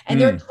everything and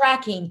they're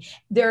tracking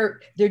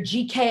their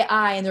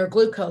GKI and their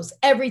glucose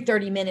every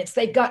 30 minutes,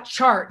 they've got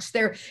charts.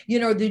 They're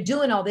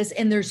doing all this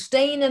and they're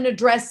staying in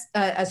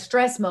a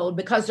stress mode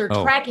because they're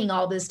tracking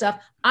all this stuff.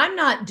 I'm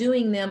not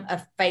doing them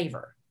a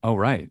favor. Oh,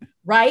 right.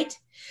 Right.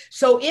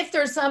 So if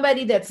there's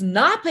somebody that's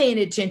not paying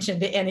attention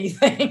to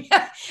anything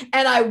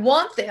and I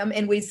want them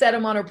and we set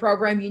them on a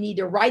program, you need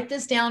to write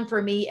this down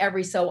for me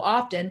every so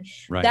often.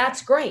 Right.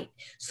 That's great.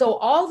 So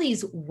all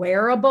these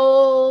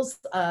wearables,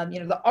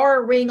 the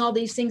Aura Ring, all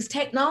these things,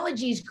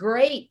 technology is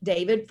great,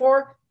 David,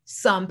 for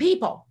some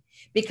people,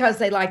 because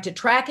they like to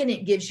track it.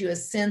 It gives you a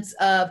sense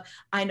of,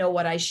 I know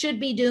what I should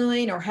be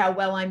doing or how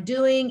well I'm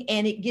doing.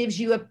 And it gives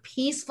you a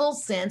peaceful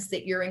sense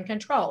that you're in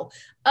control.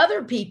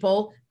 Other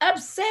people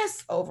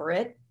obsess over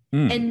it.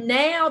 And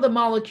now the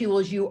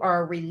molecules you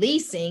are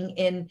releasing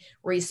in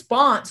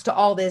response to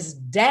all this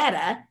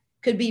data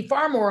could be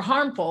far more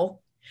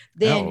harmful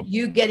than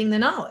you getting the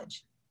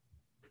knowledge.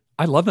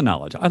 I love the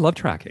knowledge. I love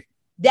tracking.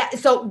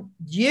 So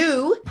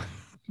you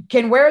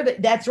can wear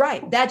that's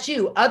right. That's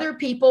you. Other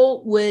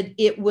people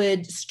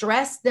would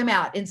stress them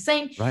out. And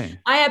same, right.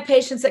 I have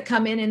patients that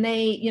come in and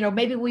they,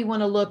 maybe we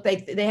want to look,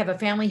 they have a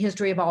family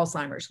history of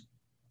Alzheimer's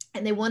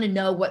and they want to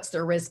know what's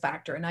their risk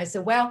factor. And I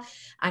said, well,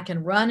 I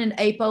can run an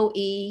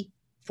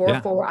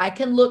ApoE44. I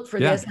can look for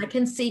this. I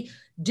can see,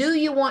 do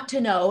you want to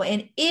know?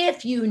 And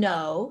if you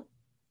know,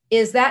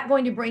 is that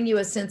going to bring you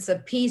a sense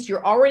of peace?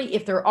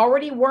 If they're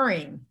already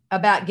worrying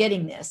about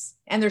getting this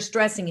and they're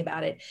stressing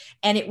about it,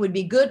 and it would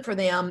be good for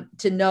them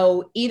to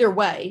know either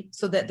way,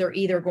 so that they're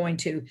either going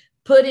to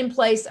put in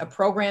place a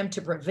program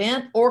to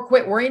prevent or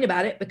quit worrying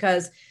about it,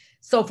 because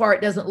so far it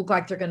doesn't look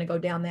like they're going to go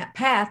down that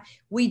path.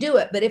 We do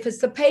it. But if it's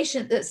the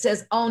patient that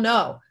says, oh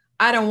no,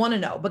 I don't want to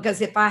know, because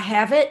if I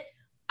have it,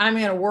 I'm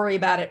going to worry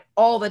about it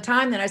all the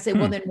time. Then I say,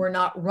 well, then we're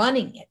not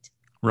running it.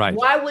 Right.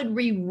 Why would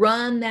we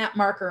run that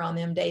marker on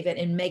them, David,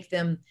 and make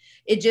them,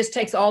 it just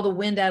takes all the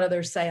wind out of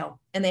their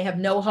sail and they have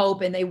no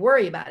hope and they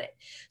worry about it.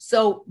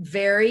 So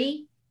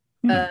very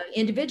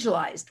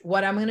individualized,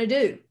 what I'm going to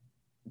do,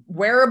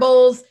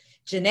 wearables,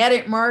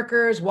 genetic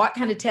markers, what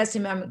kind of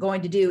testing I'm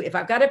going to do. If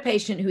I've got a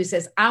patient who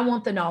says, I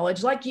want the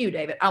knowledge, like you,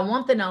 David, I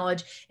want the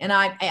knowledge and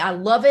I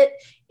love it.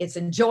 It's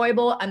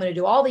enjoyable. I'm going to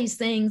do all these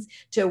things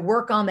to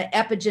work on the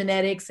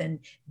epigenetics and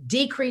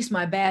decrease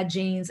my bad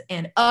genes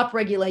and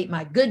upregulate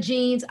my good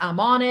genes. I'm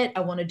on it.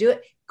 I want to do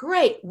it.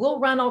 Great. We'll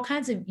run all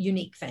kinds of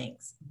unique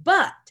things.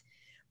 But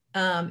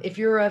if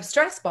you're a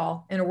stress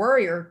ball and a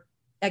worrier,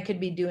 that could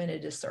be doing a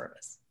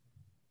disservice.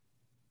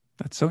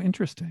 That's so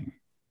interesting.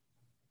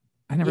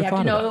 I never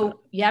thought about that.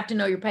 You have to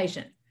know your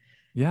patient.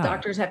 Yeah.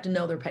 Doctors have to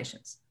know their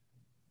patients.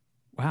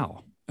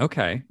 Wow.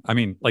 Okay. I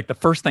mean, like the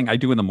first thing I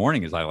do in the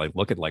morning is I like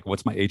look at like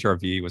what's my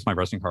HRV, what's my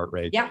resting heart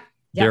rate. Yeah.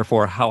 Yeah.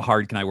 Therefore, how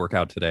hard can I work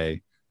out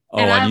today?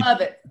 And Oh, I I need.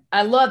 love it.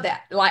 I love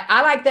that. Like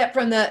I like that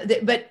from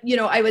but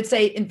I would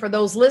say, and for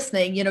those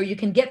listening, you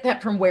can get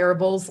that from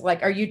wearables.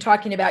 Like, are you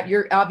talking about,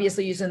 you're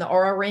obviously using the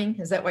Aura Ring?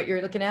 Is that what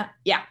you're looking at?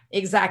 Yeah,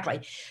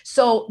 exactly.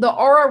 So the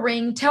Aura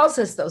Ring tells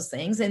us those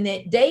things. And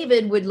that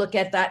David would look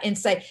at that and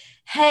say,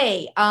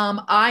 hey,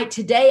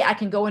 today I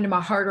can go into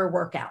my harder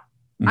workout.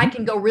 I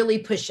can go really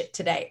push it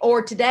today.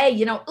 Or today,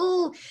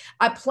 ooh,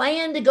 I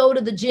plan to go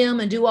to the gym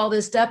and do all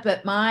this stuff,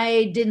 but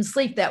didn't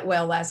sleep that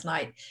well last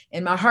night.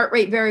 And my heart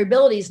rate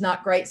variability is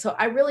not great. So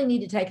I really need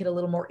to take it a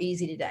little more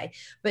easy today.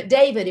 But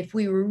David, if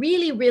we were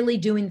really, really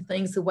doing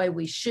things the way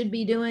we should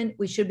be doing,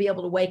 we should be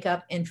able to wake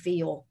up and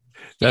feel.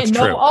 That's and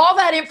know true. all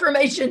that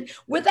information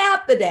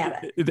without the data.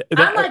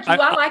 I'm like you.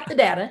 I like the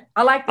data.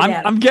 I like the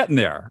data. I'm getting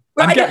there.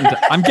 Right?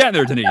 I'm getting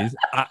there, Denise.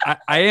 I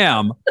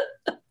am.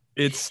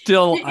 It's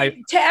still,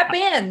 tap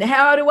in.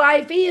 How do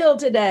I feel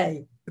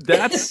today?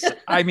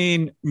 I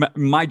mean,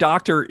 my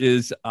doctor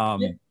is,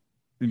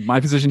 my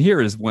physician here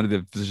is one of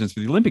the physicians for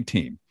the Olympic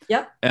team.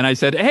 Yep. And I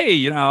said, hey,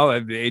 the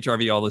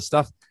HRV, all this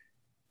stuff.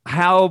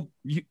 How,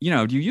 do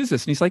you use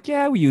this? And he's like,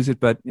 yeah, we use it,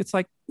 but it's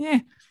like,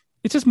 it's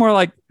just more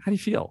like, how do you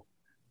feel?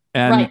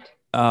 And,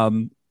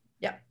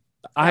 yeah.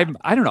 I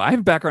don't know. I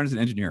have a background as an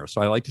engineer,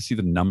 so I like to see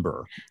the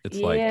number. It's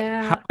like,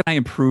 how can I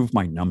improve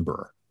my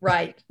number?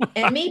 Right.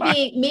 And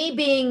me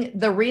being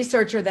the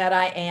researcher that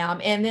I am,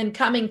 and then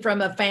coming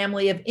from a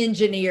family of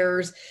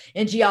engineers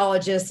and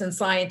geologists and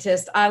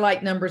scientists, I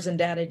like numbers and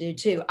data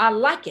too. I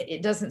like it.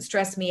 It doesn't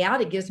stress me out.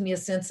 It gives me a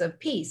sense of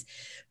peace.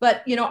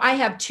 But, I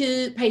have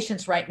 2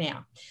 patients right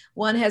now.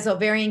 One has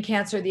ovarian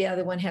cancer. The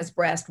other one has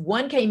breast.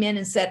 One came in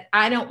and said,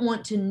 I don't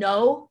want to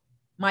know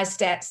my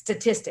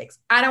statistics.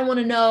 I don't want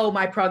to know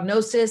my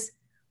prognosis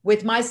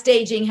with my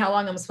staging, how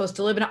long I'm supposed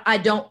to live. And I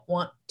don't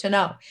want to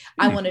know.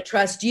 I want to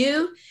trust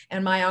you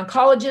and my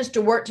oncologist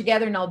to work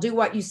together, and I'll do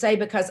what you say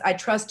because I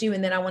trust you.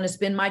 And then I want to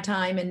spend my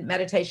time in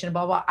meditation and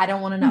blah, blah. I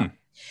don't want to know.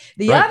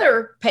 The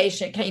other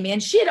patient came in.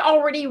 She had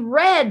already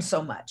read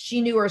so much. She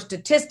knew her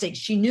statistics.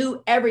 She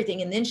knew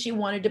everything. And then she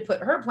wanted to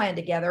put her plan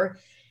together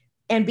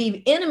and be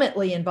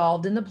intimately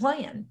involved in the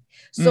plan.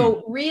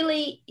 So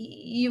really,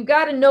 you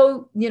got to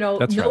know,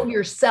 know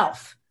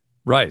yourself.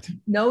 Right.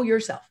 Know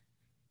yourself.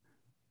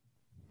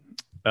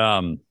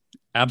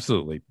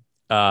 Absolutely.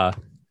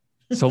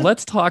 So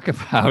let's talk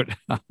about,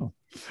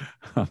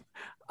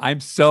 I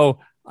have so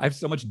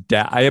much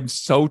data. I am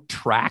so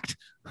tracked.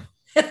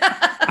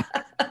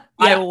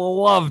 I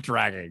love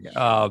tracking.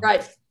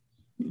 Right.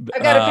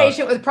 I've got a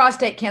patient with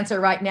prostate cancer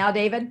right now,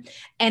 David,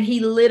 and he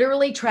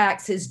literally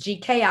tracks his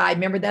GKI.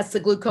 Remember, that's the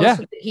glucose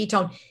with the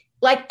ketone,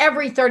 like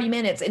every 30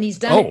 minutes. And he's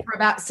done it for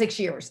about 6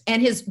 years,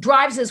 and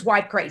drives his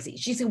wife crazy.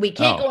 She said, we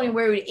can't go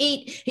anywhere to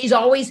eat. He's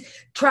always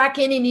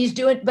tracking and he's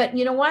doing, but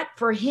you know what?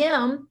 For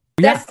him,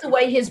 that's the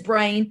way his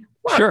brain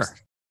works. Sure.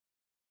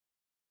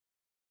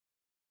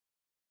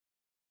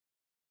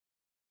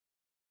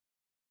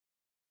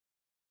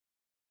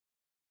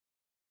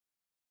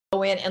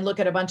 Go in and look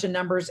at a bunch of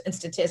numbers and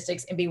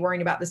statistics and be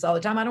worrying about this all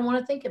the time. I don't want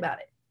to think about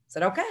it. I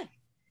said, okay.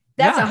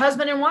 That's a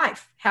husband and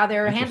wife, how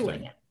they're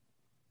handling it.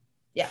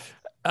 Yeah.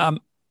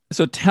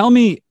 So tell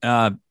me,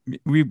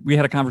 we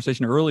had a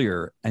conversation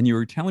earlier, and you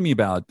were telling me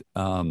about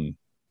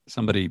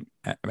somebody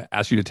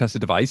asked you to test a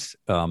device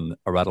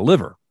about a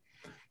liver.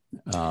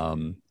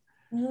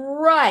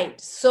 Right.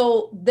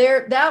 So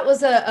that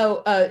was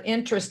a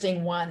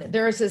interesting one.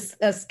 There's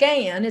a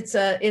scan. It's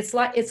an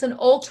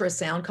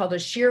ultrasound called a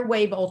shear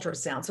wave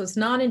ultrasound. So it's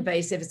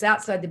non-invasive. It's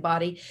outside the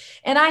body.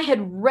 And I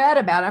had read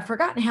about it. I've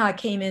forgotten how I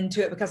came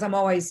into it because I'm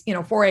always,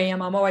 4 a.m.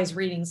 I'm always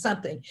reading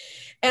something.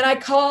 And I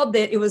called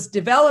that. It was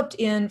developed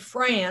in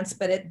France,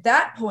 but at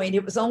that point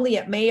it was only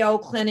at Mayo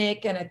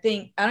Clinic. And I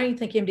don't even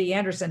think MD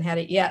Anderson had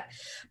it yet.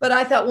 But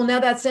I thought, well,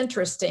 now that's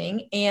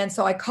interesting. And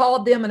so I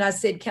called them and I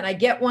said, can I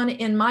get one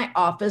in my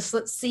office?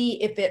 Let's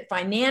see if it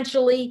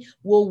financially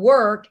will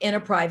work in a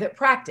private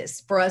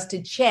practice for us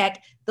to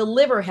check the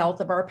liver health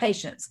of our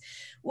patients.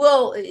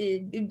 Well,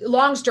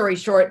 long story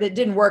short, that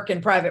didn't work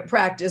in private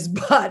practice,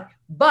 but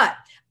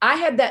I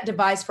had that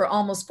device for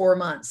almost 4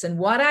 months. And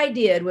what I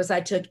did was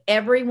I took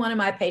every one of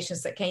my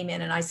patients that came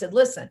in and I said,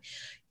 listen,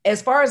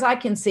 as far as I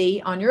can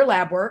see on your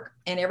lab work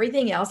and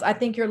everything else, I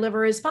think your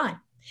liver is fine.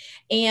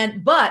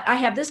 But I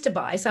have this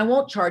device. I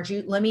won't charge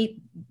you. Let me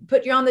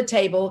put you on the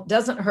table.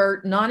 Doesn't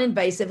hurt,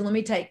 non-invasive. Let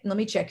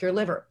me check your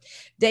liver.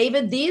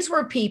 David, these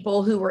were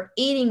people who were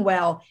eating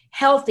well,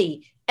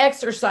 healthy,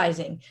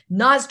 exercising,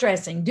 not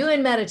stressing,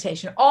 doing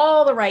meditation,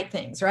 all the right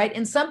things, right?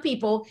 And some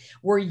people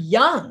were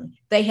young.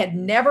 They had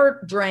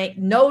never drank,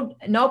 no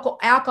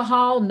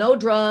alcohol, no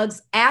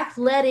drugs,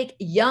 athletic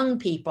young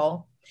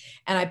people.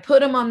 And I put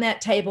them on that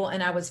table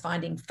and I was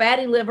finding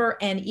fatty liver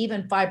and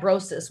even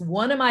fibrosis.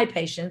 One of my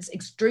patients,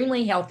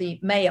 extremely healthy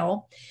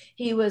male,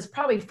 he was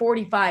probably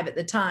 45 at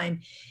the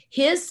time.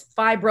 His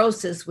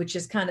fibrosis, which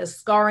is kind of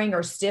scarring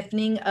or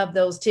stiffening of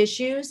those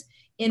tissues,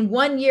 In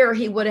 1 year,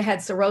 he would have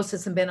had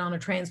cirrhosis and been on a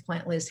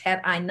transplant list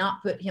had I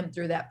not put him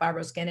through that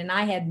fibroscan. And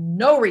I had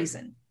no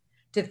reason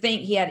to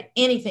think he had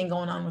anything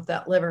going on with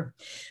that liver.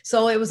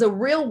 So it was a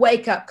real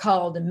wake-up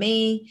call to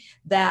me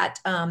that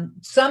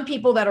some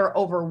people that are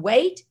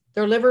overweight,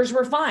 their livers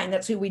were fine.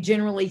 That's who we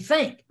generally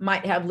think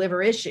might have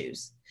liver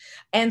issues.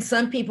 And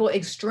some people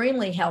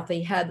extremely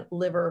healthy had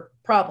liver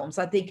problems.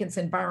 I think it's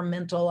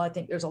environmental. I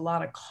think there's a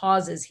lot of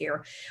causes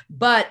here.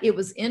 But it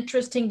was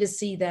interesting to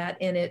see that.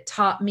 And it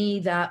taught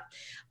me that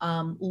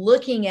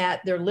looking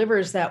at their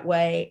livers that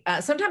way,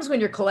 sometimes when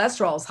your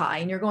cholesterol is high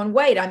and you're going,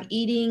 wait, I'm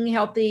eating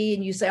healthy,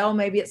 and you say, oh,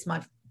 maybe it's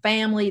my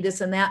family,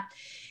 this and that.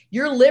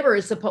 Your liver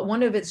is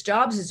one of its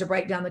jobs is to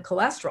break down the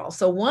cholesterol.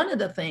 So one of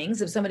the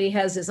things, if somebody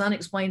has this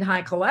unexplained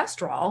high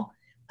cholesterol,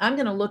 I'm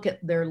going to look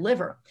at their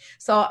liver.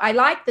 So I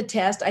like the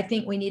test. I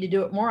think we need to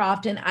do it more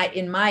often.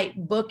 In my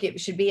book, it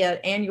should be an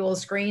annual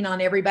screen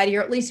on everybody,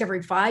 or at least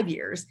every 5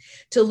 years,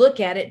 to look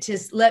at it, to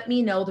let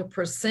me know the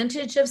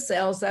percentage of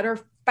cells that are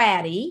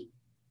fatty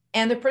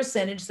and the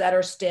percentage that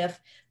are stiff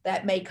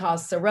that may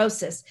cause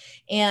cirrhosis.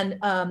 And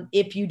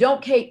if you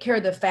don't take care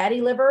of the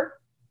fatty liver,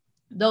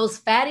 those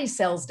fatty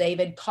cells,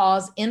 David,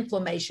 cause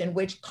inflammation,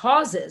 which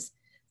causes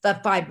the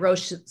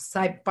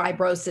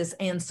fibrosis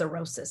and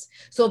cirrhosis.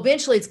 So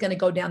eventually it's going to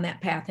go down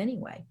that path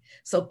anyway.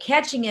 So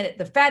catching it at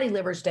the fatty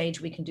liver stage,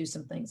 we can do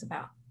some things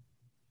about.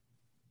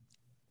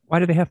 Why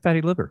do they have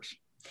fatty livers?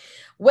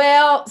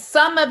 Well,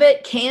 some of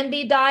it can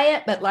be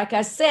diet, but like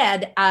I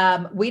said,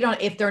 we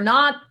don't, if they're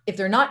not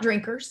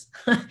drinkers,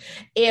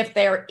 if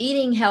they're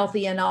eating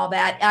healthy and all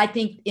that, I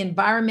think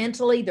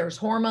environmentally there's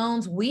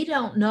hormones. We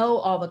don't know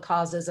all the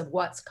causes of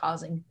what's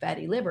causing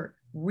fatty liver.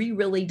 We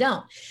really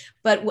don't.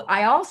 But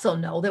I also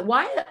know that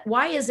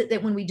why is it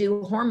that when we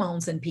do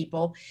hormones in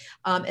people,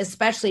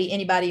 especially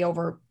anybody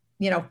over,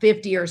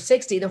 50 or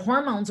 60, the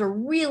hormones are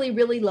really,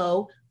 really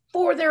low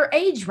for their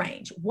age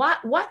range?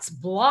 What's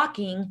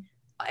blocking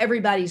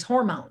everybody's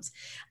hormones?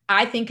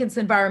 I think it's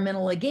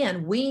environmental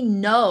again. We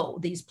know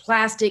these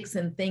plastics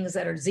and things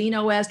that are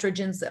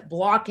xenoestrogens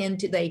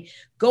that they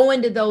go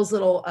into those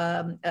little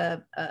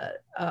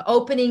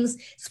openings.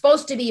 It's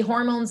supposed to be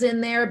hormones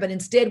in there, but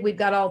instead we've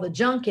got all the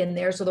junk in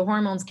there. So the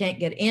hormones can't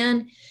get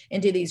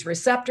into these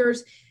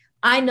receptors.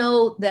 I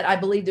know that I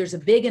believe there's a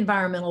big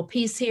environmental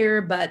piece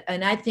here,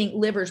 and I think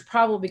liver's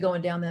probably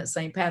going down that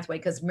same pathway,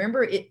 because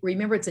remember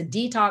it's a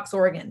detox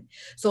organ.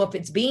 So if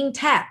it's being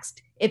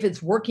taxed, if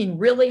it's working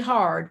really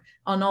hard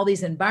on all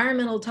these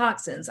environmental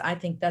toxins, I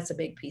think that's a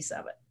big piece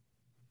of it.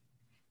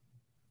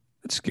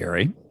 That's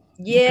scary.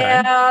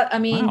 Yeah. Okay. I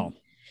mean, wow.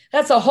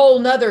 That's a whole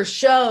nother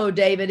show,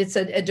 David. It's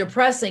a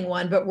depressing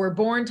one, but we're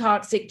born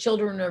toxic.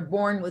 Children are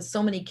born with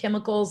so many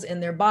chemicals in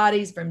their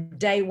bodies from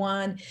day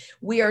one.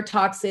 We are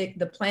toxic.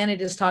 The planet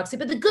is toxic.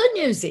 But the good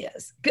news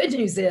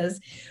is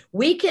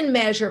we can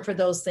measure for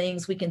those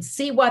things. We can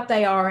see what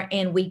they are,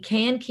 and we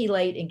can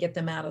chelate and get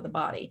them out of the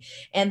body.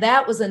 And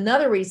that was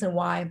another reason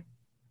why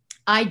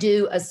I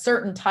do a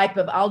certain type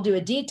of, I'll do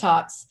a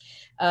detox,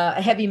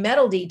 a heavy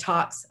metal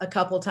detox a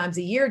couple of times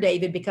a year,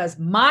 David, because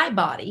my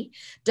body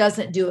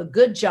doesn't do a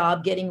good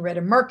job getting rid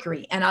of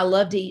mercury. And I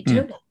love to eat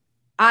tuna.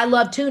 I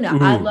love tuna.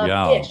 I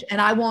love fish.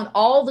 And I want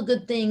all the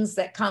good things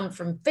that come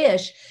from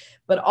fish,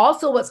 but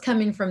also what's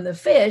coming from the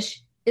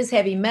fish is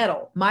heavy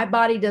metal. My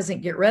body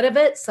doesn't get rid of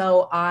it.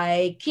 So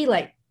I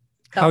chelate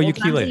a couple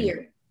times a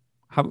year.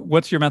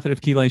 What's your method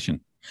of chelation?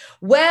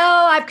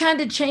 Well, I've kind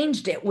of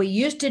changed it. We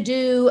used to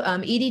do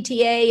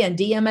EDTA and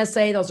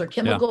DMSA. Those are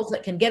chemicals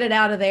that can get it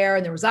out of there.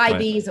 And there was IVs.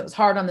 Right. It was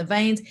hard on the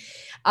veins.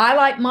 I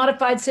like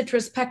modified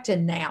citrus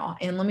pectin now.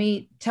 And let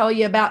me tell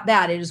you about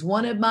that. It is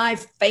one of my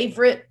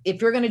favorite,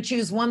 if you're going to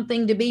choose one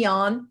thing to be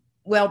on,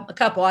 well, a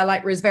couple. I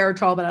like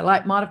resveratrol, but I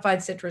like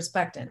modified citrus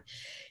pectin.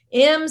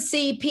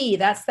 MCP,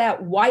 that's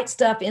that white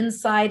stuff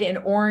inside in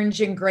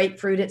orange and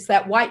grapefruit. It's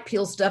that white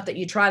peel stuff that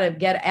you try to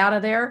get out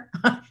of there.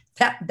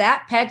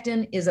 That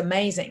pectin is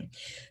amazing.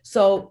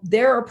 So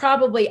there are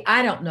probably,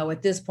 I don't know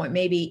at this point,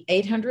 maybe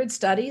 800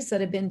 studies that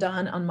have been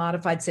done on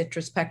modified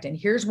citrus pectin.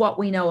 Here's what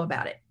we know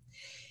about it.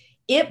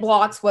 It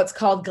blocks what's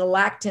called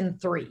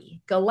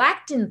galactin-3.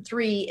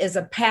 Galactin-3 is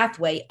a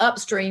pathway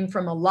upstream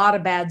from a lot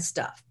of bad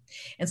stuff.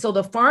 And so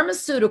the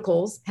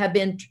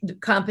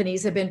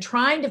companies have been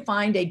trying to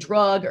find a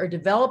drug or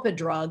develop a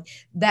drug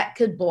that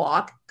could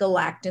block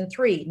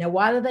galactin-3. Now,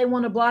 why do they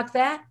want to block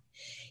that?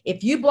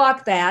 If you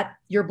block that,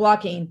 you're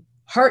blocking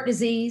heart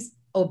disease,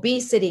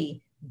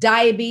 obesity,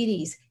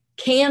 diabetes,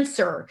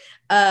 cancer,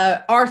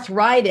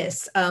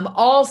 arthritis,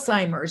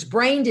 Alzheimer's,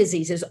 brain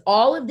diseases.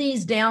 All of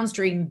these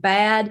downstream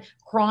bad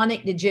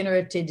chronic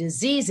degenerative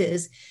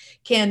diseases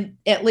can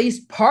at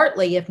least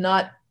partly, if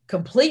not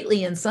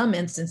completely in some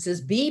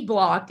instances, be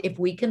blocked if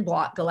we can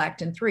block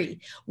galactin-3.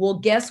 Well,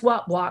 guess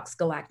what blocks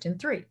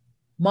galactin-3?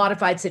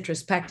 Modified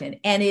citrus pectin.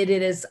 And it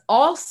is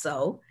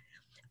also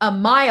a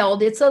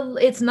mild,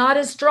 it's not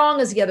as strong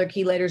as the other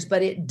chelators,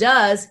 but it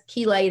does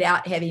chelate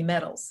out heavy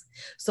metals.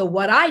 So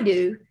what I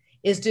do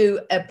is do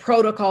a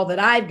protocol that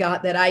I've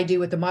got that I do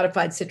with the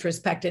modified citrus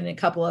pectin and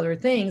a couple other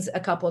things a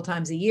couple of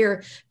times a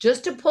year,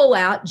 just to pull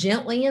out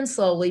gently and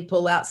slowly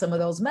pull out some of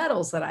those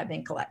metals that I've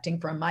been collecting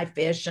from my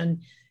fish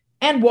and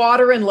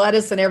water and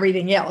lettuce and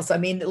everything else. I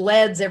mean,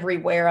 lead's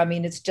everywhere. I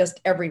mean, it's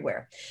just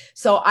everywhere.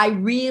 So I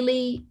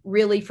really,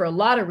 really, for a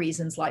lot of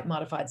reasons, like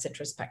modified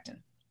citrus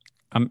pectin.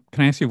 Can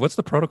I ask you, what's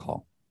the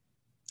protocol?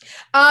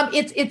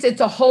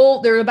 It's a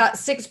whole, there are about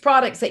 6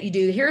 products that you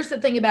do. Here's the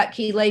thing about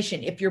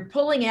chelation. If you're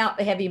pulling out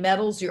the heavy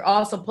metals, you're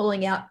also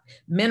pulling out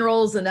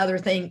minerals and other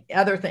things,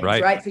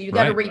 right? So you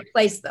got to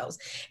replace those.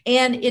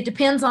 And it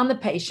depends on the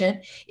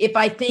patient. If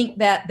I think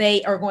that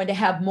they are going to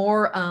have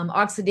more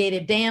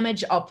oxidative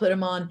damage, I'll put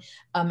them on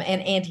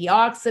an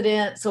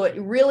antioxidant. So it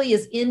really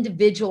is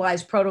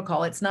individualized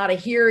protocol. It's not a,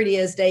 here it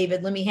is,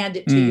 David, let me hand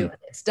it to you and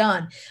it's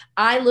done.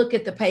 I look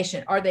at the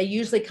patient. Are they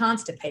usually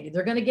constipated?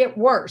 They're going to get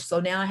worse. So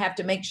now I have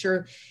to make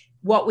sure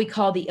what we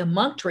call the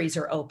emunctories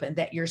are open,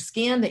 that your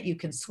skin, that you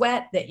can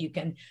sweat, that you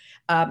can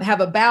have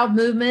a bowel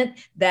movement,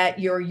 that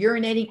you're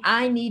urinating.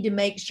 I need to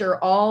make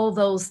sure all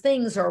those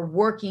things are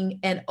working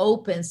and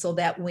open so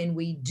that when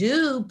we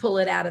do pull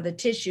it out of the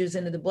tissues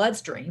into the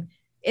bloodstream,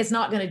 it's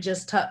not going to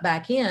just tuck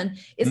back in.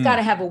 It's got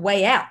to have a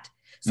way out.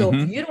 So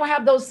if you don't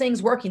have those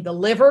things working, the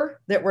liver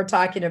that we're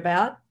talking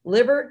about,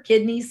 liver,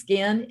 kidney,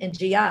 skin, and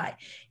GI,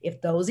 if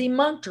those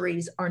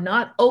emunctories are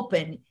not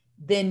open,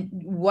 then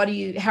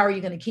how are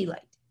you going to chelate?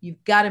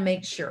 You've got to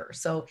make sure.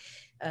 So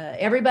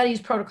everybody's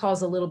protocol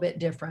is a little bit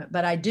different,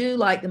 but I do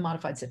like the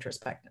modified citrus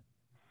pectin.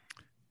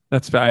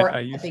 That's I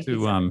used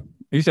to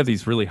have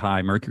these really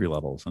high mercury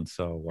levels, and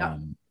so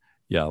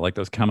like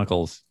those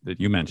chemicals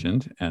that you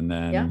mentioned, and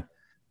then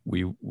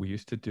we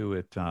used to do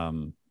it.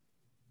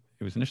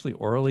 It was initially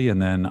orally and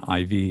then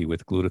IV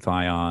with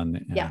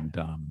glutathione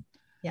and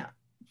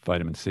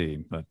vitamin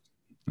C, but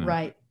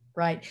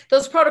Right.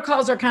 Those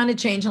protocols are kind of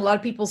changing. A lot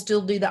of people still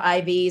do the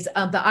IVs.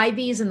 The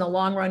IVs in the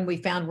long run, we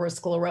found were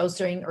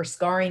sclerosing or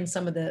scarring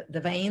some of the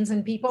veins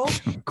in people,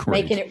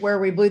 making it where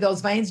we blew those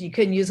veins. You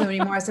couldn't use them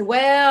anymore. I said,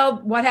 well,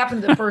 what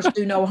happened to the first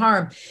do no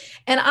harm?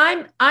 And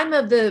I'm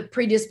of the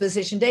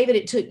predisposition, David,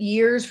 it took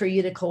years for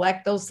you to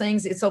collect those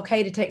things. It's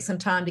okay to take some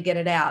time to get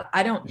it out.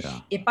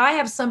 If I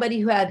have somebody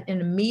who had an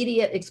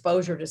immediate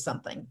exposure to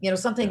something,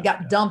 something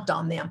got dumped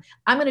on them,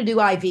 I'm going to do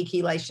IV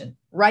chelation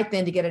right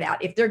then to get it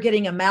out. If they're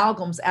getting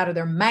amalgams out of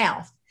their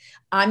mouth,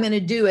 I'm going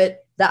to do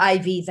it the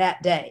IV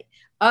that day.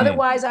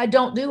 Otherwise, I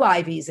don't do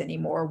IVs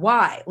anymore.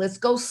 Why? Let's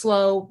go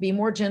slow, be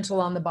more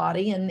gentle on the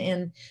body,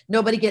 and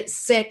nobody gets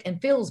sick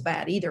and feels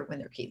bad either when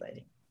they're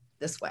chelating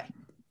this way.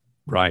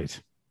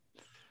 Right.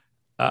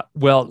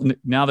 Well,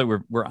 now that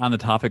we're on the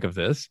topic of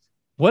this,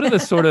 what are the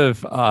sort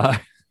of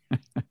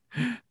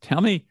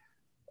tell me,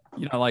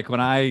 like when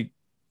I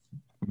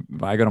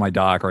go to my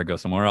doc or I go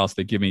somewhere else,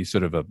 they give me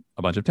sort of a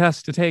bunch of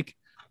tests to take.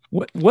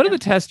 What are the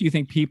tests do you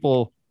think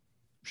people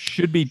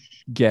should be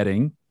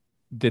getting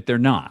that they're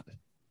not?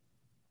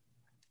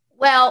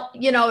 Well,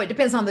 it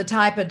depends on the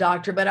type of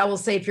doctor, but I will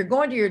say if you're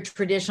going to your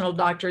traditional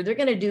doctor, they're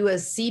going to do a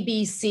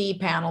CBC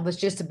panel. That's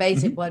just a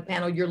basic blood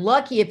panel. You're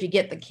lucky if you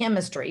get the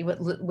chemistry,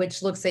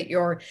 which looks at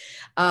your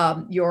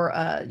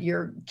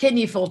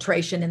kidney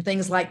filtration and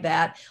things like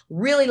that.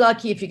 Really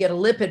lucky if you get a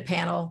lipid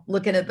panel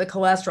looking at the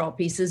cholesterol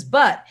pieces.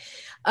 But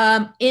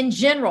in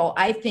general,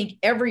 I think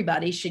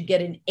everybody should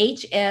get an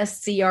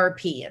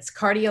HSCRP. It's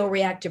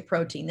cardioreactive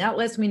protein. That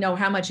lets me know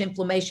how much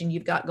inflammation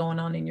you've got going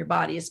on in your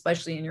body,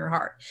 especially in your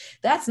heart.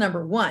 That's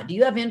number one. Do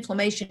you have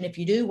inflammation? If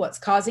you do, what's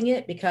causing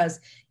it? Because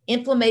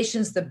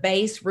inflammation is the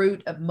base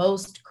root of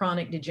most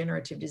chronic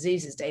degenerative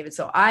diseases, David.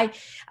 So I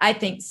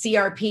think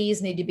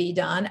CRPs need to be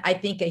done. I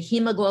think a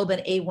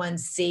hemoglobin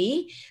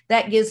A1C,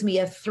 that gives me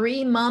a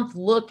 3-month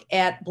look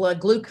at blood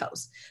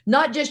glucose,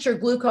 not just your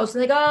glucose.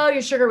 And they go, oh,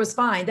 your sugar was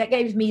fine. That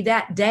gives me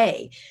that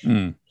day.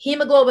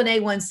 Hemoglobin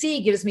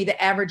A1C gives me the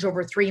average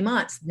over 3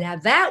 months. Now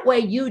that way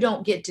you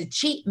don't get to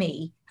cheat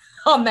me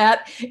on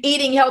that,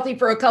 eating healthy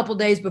for a couple of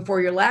days before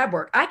your lab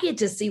work. I get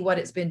to see what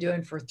it's been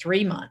doing for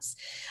 3 months.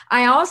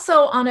 I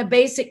also, on a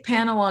basic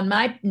panel on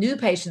my new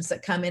patients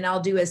that come in,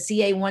 I'll do a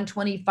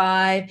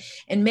CA125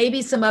 and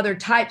maybe some other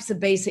types of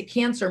basic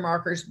cancer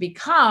markers,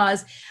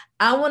 because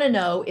I want to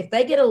know if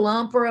they get a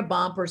lump or a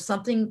bump or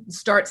something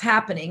starts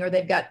happening, or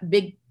they've got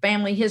big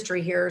family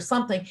history here or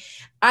something.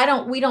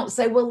 We don't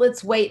say, well,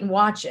 let's wait and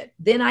watch it.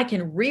 Then I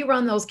can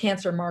rerun those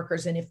cancer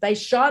markers. And if they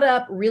shot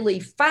up really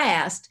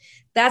fast,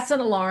 that's an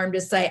alarm to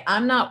say,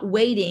 I'm not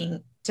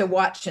waiting to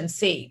watch and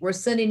see. We're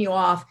sending you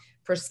off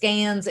for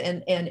scans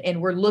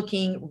and we're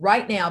looking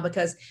right now,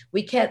 because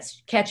we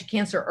catch a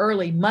cancer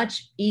early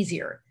much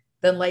easier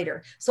than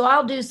later. So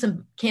I'll do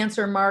some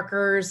cancer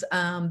markers,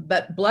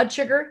 but blood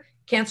sugar,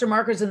 cancer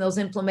markers, and those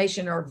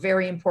inflammation are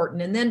very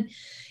important. And then,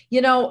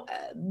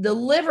 the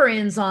liver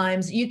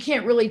enzymes, you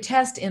can't really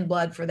test in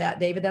blood for that,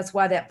 David. That's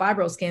why that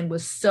fibroscan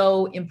was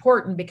so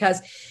important,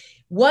 because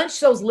once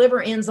those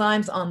liver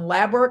enzymes on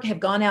lab work have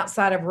gone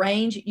outside of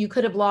range, you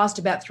could have lost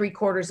about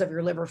 3/4 of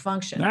your liver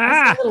function.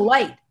 That's a little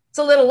late. It's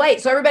a little late.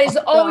 So everybody's,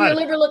 your God.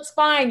 liver looks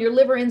fine. Your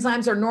liver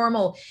enzymes are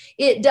normal.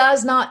 It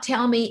does not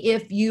tell me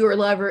if your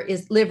liver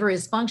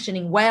is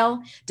functioning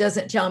well.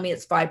 Doesn't tell me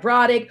it's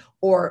fibrotic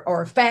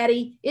or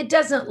fatty. It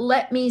doesn't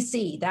let me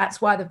see.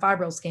 That's why the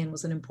FibroScan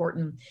was an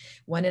important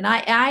one. And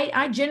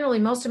I generally,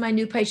 most of my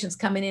new patients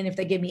coming in, if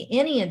they give me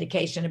any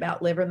indication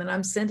about liver, then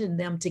I'm sending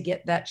them to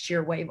get that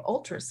shear wave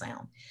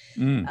ultrasound.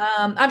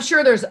 I'm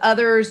sure there's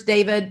others,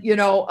 David,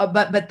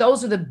 but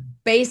those are the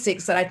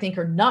basics that I think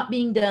are not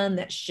being done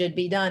that should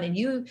be done.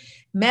 And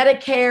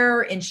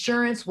Medicare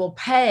insurance will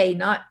pay,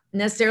 not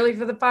necessarily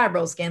for the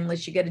FibroScan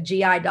unless you get a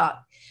GI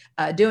doc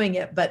doing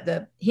it, but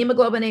the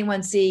hemoglobin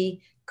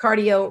A1C,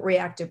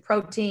 cardioreactive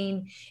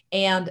protein,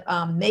 and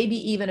maybe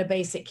even a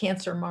basic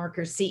cancer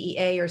marker,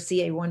 CEA or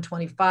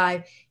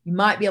CA125. You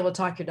might be able to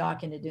talk your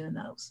doc into doing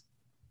those.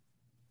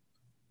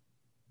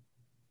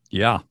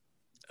 Yeah.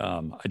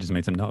 I just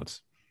made some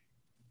notes.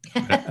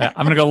 I'm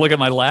going to go look at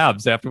my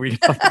labs after we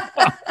go.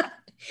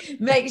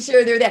 Make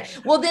sure they're there.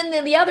 Well, then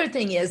the other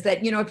thing is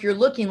that, if you're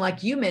looking,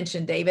 like you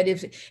mentioned, David,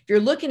 if you're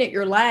looking at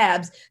your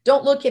labs,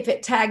 don't look if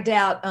it tagged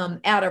out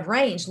of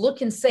range.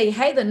 Look and say,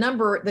 hey,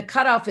 the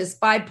cutoff is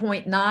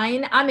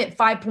 5.9. I'm at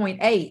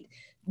 5.8.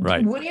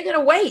 Right. What are you going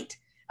to wait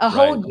a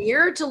whole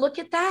year to look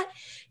at that?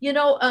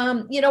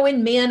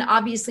 In men,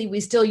 obviously we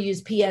still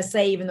use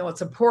PSA, even though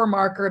it's a poor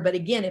marker. But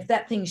again, if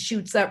that thing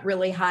shoots up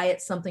really high,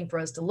 it's something for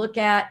us to look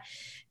at.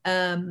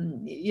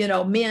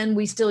 Men,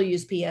 we still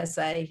use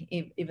PSA,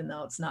 even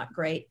though it's not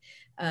great.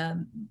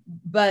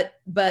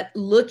 But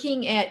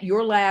looking at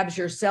your labs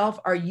yourself,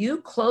 are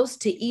you close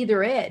to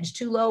either edge,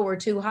 too low or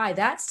too high?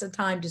 That's the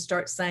time to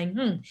start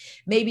saying,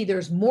 maybe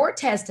there's more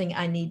testing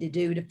I need to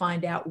do to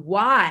find out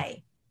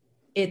why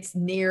it's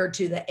near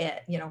to the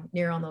edge,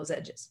 near on those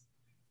edges.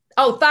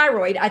 Oh,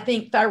 thyroid. I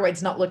think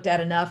thyroid's not looked at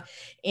enough.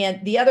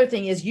 And the other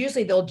thing is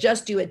usually they'll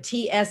just do a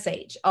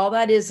TSH. All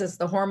that is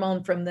the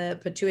hormone from the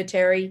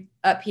pituitary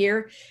up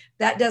here.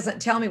 That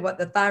doesn't tell me what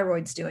the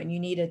thyroid's doing. You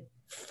need a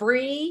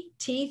free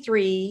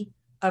T3,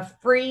 a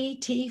free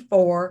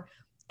T4,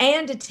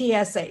 and a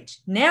TSH.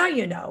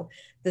 Now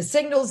the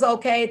signal's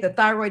okay, the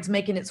thyroid's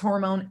making its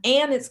hormone,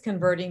 and it's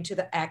converting to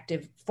the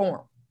active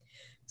form.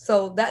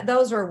 So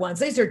those are ones.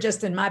 These are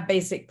just in my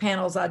basic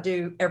panels I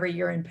do every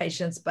year in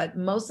patients, but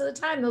most of the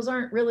time those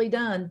aren't really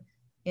done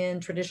in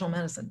traditional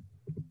medicine.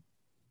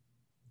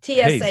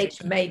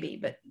 TSH maybe,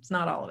 but it's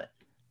not all of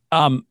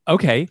it.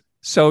 Okay.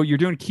 So you're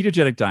doing a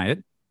ketogenic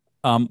diet.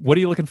 What are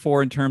you looking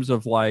for in terms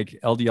of like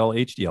LDL,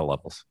 HDL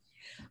levels?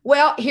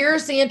 Well,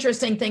 here's the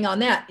interesting thing on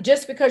that.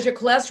 Just because your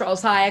cholesterol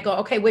is high, I go,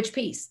 okay, which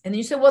piece? And then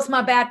you say, what's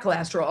my bad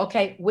cholesterol?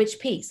 Okay, which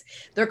piece?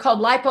 They're called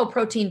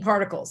lipoprotein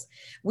particles.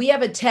 We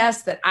have a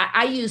test that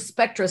I use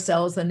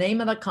SpectraCell is the name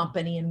of the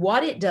company. And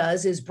what it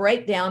does is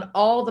break down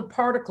all the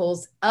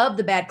particles of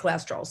the bad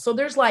cholesterol. So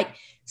there's like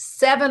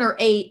 7 or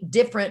 8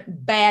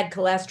 different bad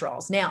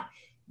cholesterols now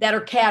that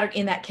are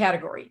in that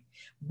category.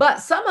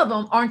 But some of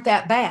them aren't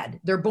that bad.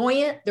 They're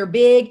buoyant, they're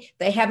big,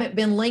 they haven't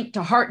been linked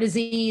to heart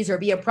disease or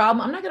be a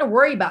problem. I'm not going to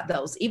worry about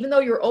those, even though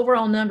your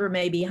overall number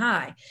may be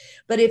high.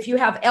 But if you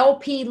have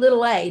LP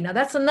little a, now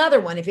that's another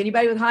one. If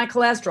anybody with high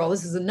cholesterol,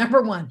 this is the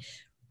number one.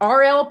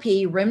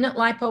 RLP, remnant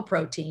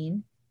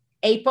lipoprotein,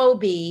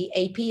 ApoB,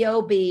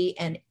 ApoB,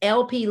 and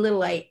LP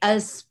little a,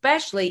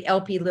 especially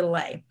LP little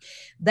a.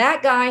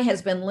 That guy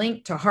has been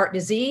linked to heart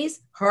disease,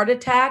 heart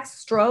attacks,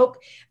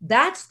 stroke.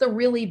 That's the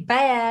really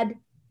bad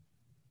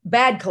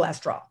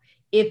cholesterol.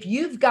 If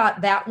you've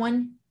got that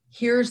one,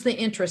 here's the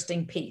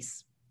interesting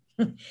piece.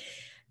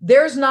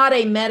 There's not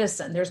a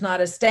medicine. There's not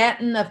a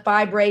statin, a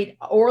fibrate,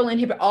 oral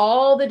inhibitor,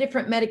 all the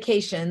different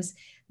medications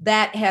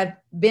that have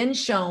been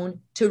shown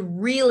to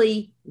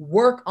really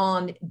work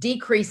on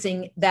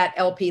decreasing that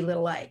LP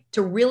little a,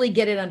 to really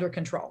get it under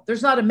control.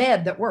 There's not a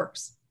med that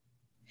works.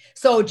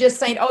 So just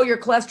saying, oh, your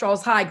cholesterol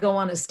is high, go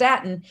on a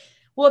statin.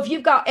 Well, if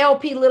you've got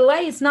LP little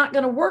a, it's not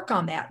going to work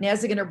on that. Now,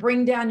 is it going to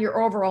bring down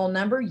your overall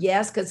number?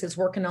 Yes, because it's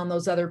working on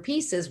those other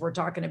pieces we're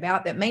talking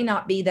about that may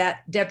not be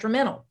that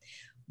detrimental.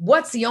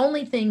 What's the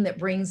only thing that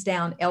brings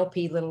down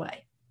LP little a?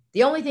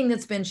 The only thing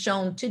that's been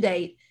shown to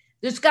date,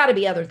 there's got to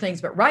be other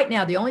things, but right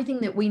now, the only thing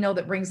that we know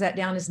that brings that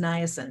down is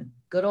niacin,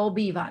 good old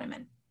B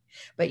vitamin.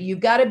 But you've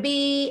got to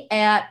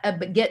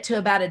get to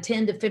about a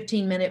 10 to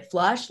 15 minute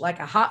flush, like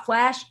a hot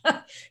flash.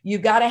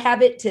 You've got to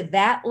have it to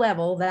that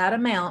level, that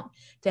amount,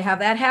 to have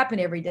that happen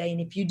every day. And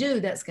if you do,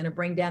 that's going to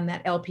bring down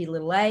that LP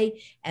little a,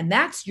 and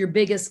that's your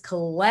biggest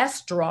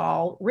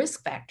cholesterol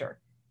risk factor.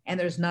 And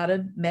there's not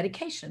a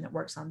medication that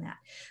works on that.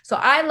 So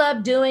I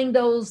love doing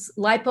those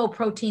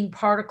lipoprotein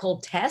particle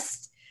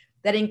tests.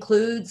 That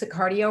includes the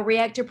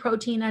cardioreactive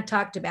protein I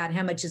talked about.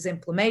 How much is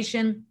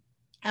inflammation?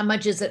 How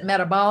much is it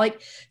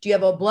metabolic? Do you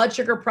have a blood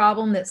sugar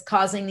problem that's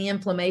causing the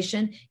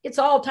inflammation? It's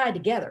all tied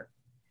together.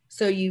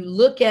 So you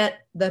look at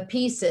the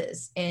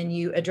pieces and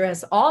you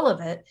address all of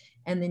it,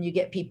 and then you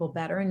get people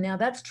better. And now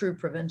that's true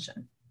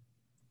prevention.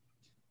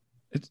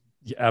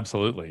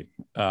 Absolutely.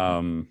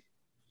 Wow.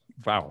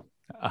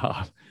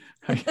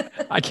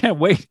 I can't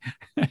wait.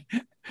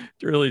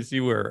 to really see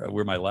where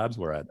my labs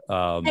were at.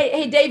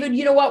 Hey, David,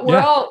 you know what? We're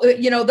all,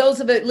 those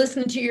of it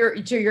listening to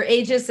your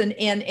ages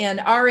and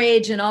our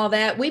age and all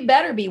that, we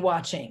better be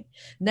watching.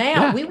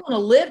 Now we want to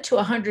live to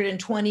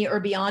 120 or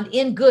beyond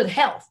in good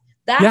health.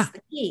 That's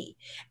the key.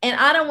 And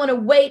I don't want to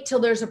wait till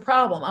there's a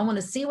problem. I want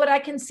to see what I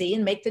can see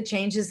and make the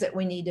changes that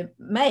we need to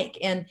make.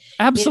 And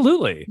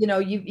absolutely,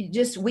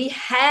 we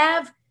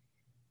have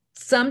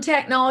some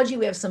technology,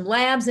 we have some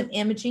labs and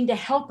imaging to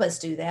help us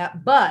do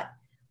that, but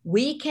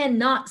we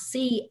cannot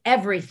see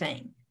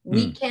everything.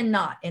 We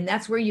cannot. And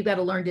that's where you got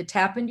to learn to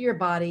tap into your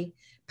body,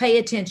 pay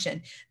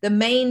attention. The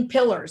main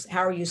pillars: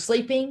 how are you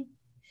sleeping?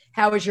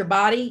 How is your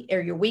body?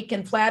 Are you weak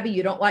and flabby?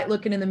 You don't like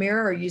looking in the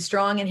mirror? Are you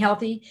strong and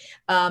healthy?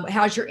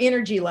 How's your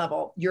energy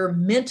level? Your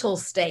mental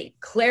state,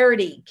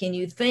 clarity. Can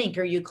you think?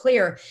 Are you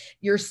clear?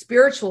 Your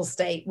spiritual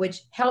state,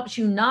 which helps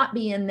you not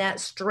be in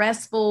that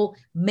stressful,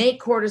 make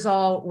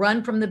cortisol,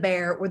 run from the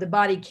bear where the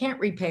body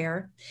can't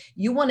repair.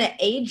 You want to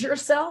age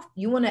yourself.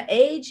 You want to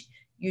age.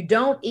 You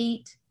don't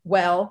eat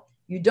well.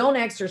 You don't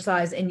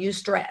exercise and you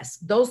stress.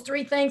 Those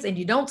three things, and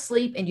you don't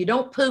sleep and you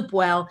don't poop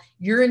well,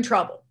 you're in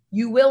trouble.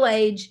 You will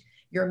age.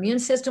 Your immune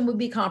system would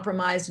be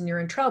compromised and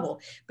you're in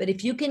trouble. But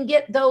if you can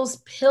get those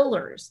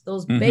pillars,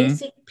 those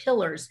basic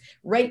pillars,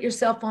 rate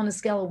yourself on a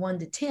scale of 1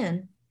 to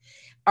 10.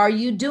 Are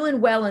you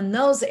doing well in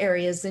those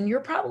areas? Then you're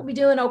probably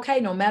doing okay,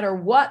 no matter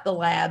what the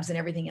labs and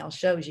everything else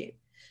shows you.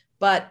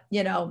 But,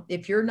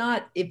 if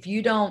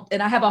you don't,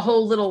 and I have a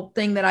whole little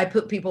thing that I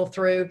put people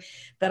through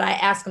that I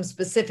ask them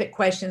specific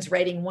questions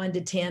rating 1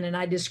 to 10. And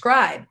I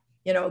describe,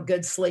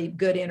 good sleep,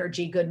 good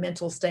energy, good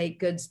mental state,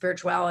 good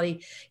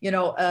spirituality,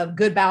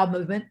 good bowel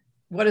movement.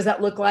 What does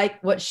that look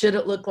like? What should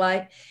it look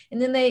like?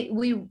 And then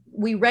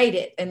we rate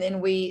it, and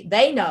then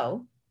they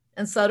know,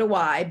 and so do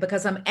I,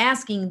 because I'm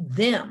asking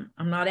them.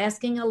 I'm not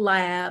asking a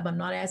lab. I'm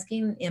not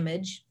asking an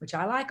image, which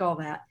I like all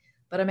that,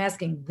 but I'm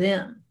asking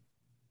them.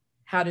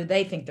 How do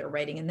they think they're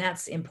rating? And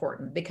that's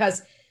important,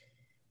 because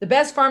the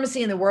best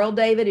pharmacy in the world,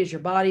 David, is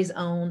your body's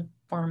own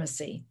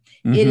pharmacy.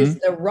 It is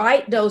the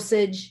right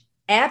dosage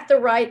at the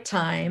right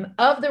time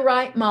of the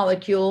right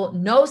molecule,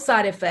 no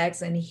side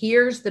effects. And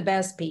here's the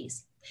best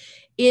piece.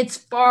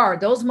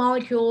 Those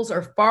molecules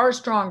are far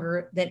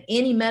stronger than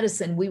any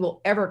medicine we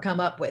will ever come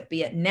up with,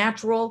 be it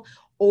natural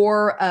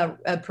or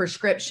a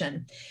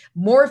prescription.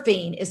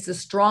 Morphine is the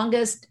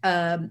strongest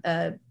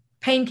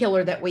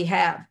painkiller that we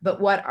have, but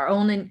what our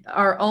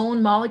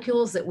own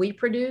molecules that we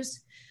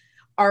produce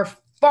are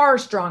far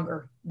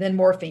stronger than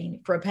morphine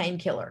for a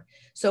painkiller.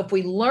 So if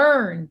we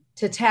learn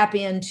to tap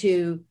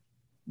into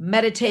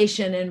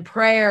meditation and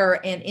prayer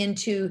and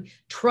into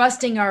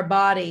trusting our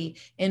body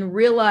and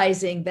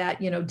realizing that,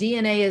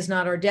 DNA is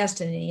not our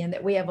destiny and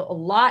that we have a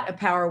lot of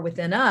power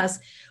within us,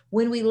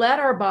 when we let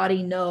our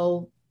body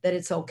know that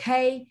it's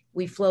okay,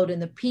 we float in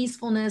the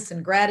peacefulness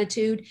and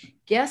gratitude,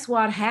 guess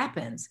what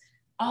happens?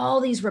 All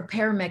these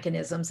repair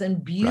mechanisms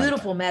and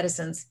beautiful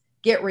medicines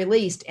get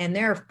released, and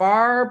they're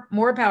far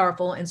more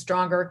powerful and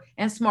stronger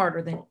and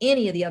smarter than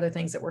any of the other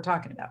things that we're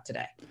talking about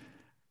today.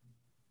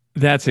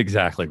 That's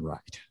exactly right.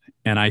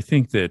 And I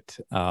think that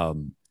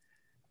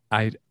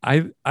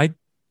I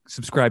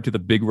subscribe to the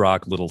big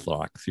rock, little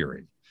rock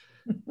theory.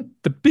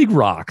 The big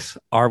rocks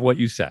are what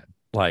you said,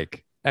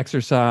 like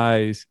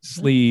exercise,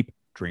 sleep,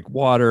 drink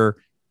water,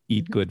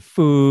 eat good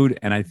food.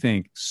 And I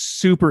think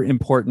super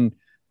important,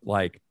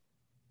 like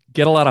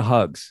get a lot of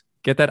hugs,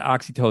 get that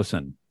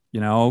oxytocin,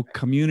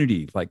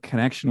 community, like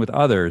connection with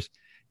others.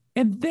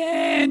 And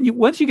then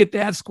once you get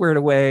that squared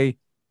away,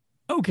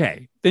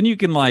 okay, then you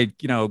can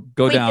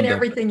go down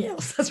everything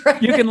else. That's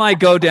right. You can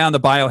go down the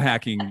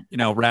biohacking,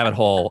 rabbit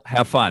hole,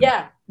 have fun.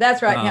 Yeah,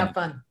 that's right. Have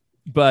fun.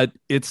 But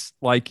it's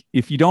like,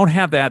 if you don't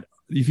have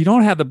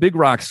the big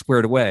rocks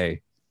squared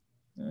away,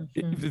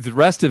 the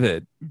rest of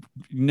it,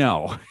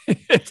 no,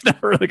 it's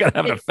not really going to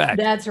have an effect.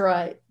 That's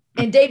right.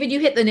 And David, you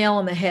hit the nail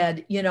on the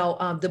head.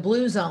 The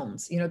blue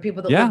zones,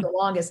 people that live the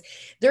longest,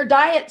 their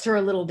diets are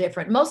a little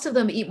different. Most of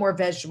them eat more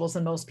vegetables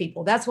than most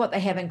people. That's what they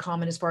have in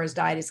common as far as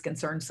diet is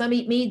concerned. Some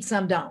eat meat,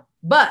 some don't.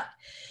 But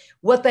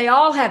what they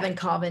all have in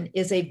common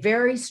is a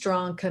very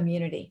strong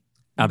community.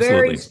 Absolutely.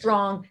 Very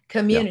strong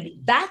community.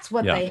 Yep. That's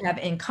what they have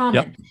in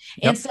common.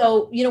 Yep. And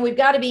so, we've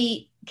got to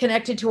be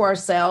connected to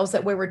ourselves,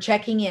 that way we're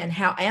checking in.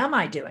 How am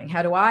I doing?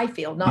 How do I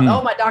feel?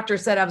 Not, my doctor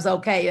said I was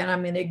okay and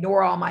I'm going to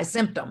ignore all my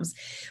symptoms.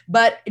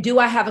 But do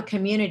I have a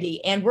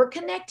community? And we're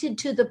connected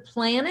to the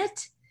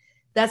planet.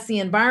 That's the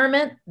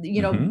environment,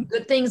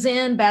 good things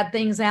in, bad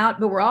things out.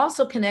 But we're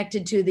also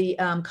connected to the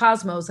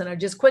cosmos. And I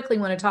just quickly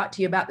want to talk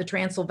to you about the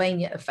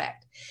Transylvania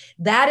effect.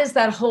 That is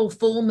that whole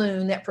full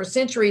moon that for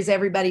centuries,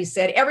 everybody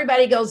said,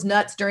 everybody goes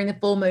nuts during the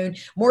full moon.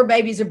 More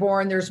babies are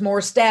born. There's more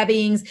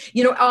stabbings.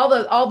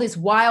 All this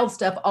wild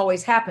stuff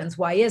always happens.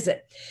 Why is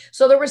it?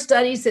 So there were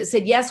studies that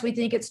said, yes, we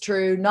think it's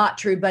true, not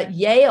true. But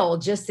Yale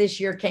just this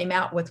year came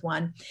out with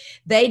one.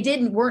 They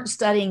weren't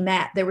studying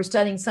that. They were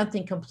studying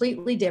something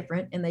completely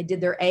different. And they did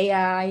their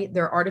AI,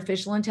 their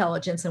artificial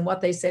intelligence. And what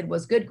they said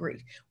was, good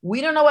grief. We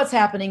don't know what's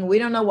happening. We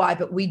don't know why,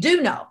 but we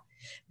do know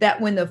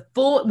that when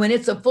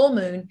it's a full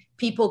moon,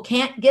 people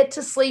can't get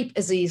to sleep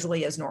as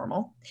easily as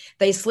normal.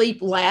 They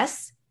sleep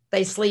less.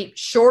 They sleep a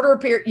shorter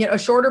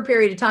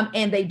period of time,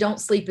 and they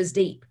don't sleep as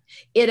deep.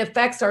 It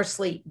affects our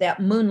sleep, that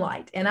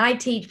moonlight. And I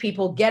teach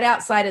people, get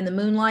outside in the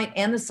moonlight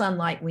and the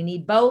sunlight. We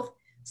need both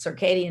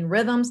circadian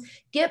rhythms.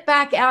 Get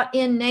back out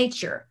in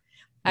nature.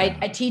 Yeah.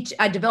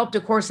 I developed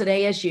a course at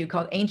ASU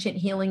called Ancient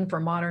Healing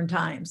for Modern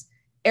Times.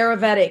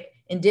 Ayurvedic,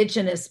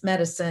 indigenous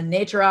medicine,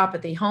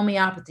 naturopathy,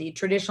 homeopathy,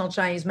 traditional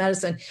Chinese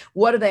medicine.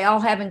 What do they all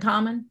have in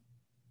common?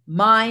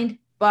 Mind,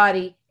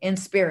 body, and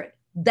spirit.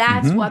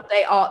 That's what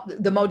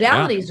the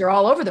modalities are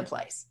all over the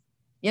place.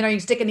 You can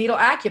stick a needle,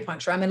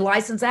 acupuncture. I'm a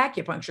licensed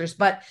acupuncturist,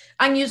 but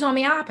I can use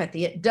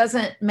homeopathy. It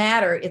doesn't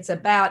matter. It's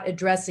about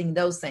addressing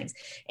those things.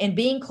 And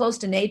being close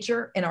to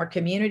nature in our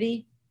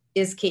community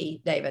is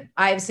key, David.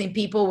 I have seen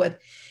people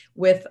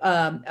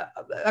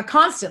I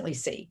constantly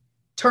see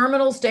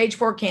terminal stage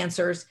 4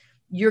 cancers.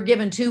 You're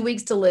given 2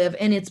 weeks to live,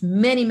 and it's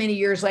many, many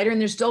years later,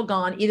 and they're still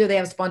gone. Either they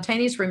have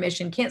spontaneous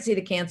remission, can't see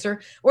the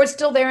cancer, or it's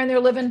still there and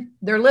they're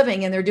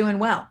living and they're doing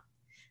well.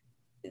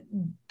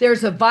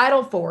 There's a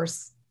vital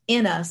force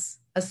in us,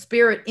 a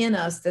spirit in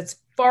us that's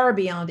far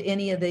beyond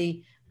any of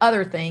the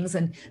other things,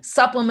 and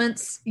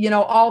supplements,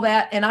 all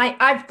that. And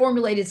I've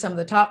formulated some of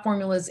the top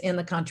formulas in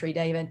the country,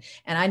 David.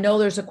 And I know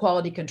there's a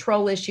quality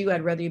control issue.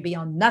 I'd rather you be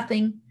on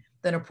nothing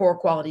than a poor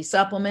quality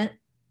supplement.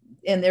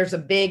 And there's a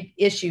big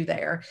issue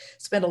there.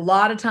 Spend a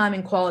lot of time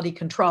in quality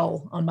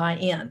control on my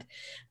end.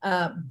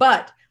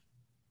 But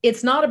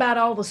it's not about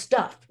all the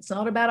stuff. It's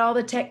not about all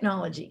the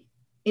technology.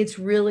 It's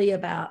really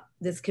about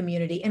this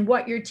community and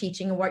what you're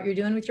teaching and what you're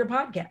doing with your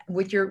podcast,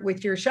 with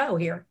your show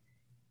here.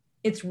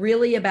 It's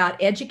really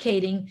about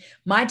educating.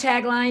 My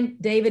tagline,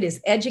 David, is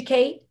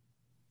educate,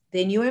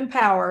 then you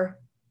empower,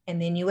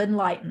 and then you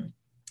enlighten.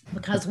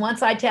 Because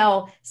once I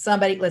tell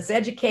somebody, let's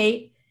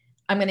educate,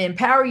 I'm going to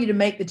empower you to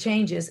make the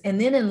changes, and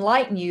then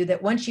enlighten you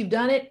that once you've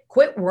done it,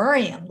 quit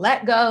worrying,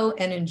 let go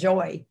and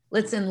enjoy.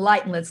 Let's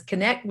enlighten, let's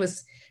connect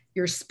with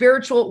your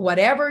spiritual,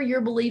 whatever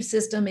your belief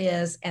system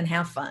is, and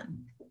have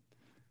fun.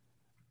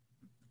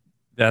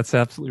 That's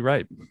absolutely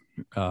right.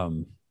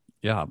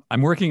 Yeah,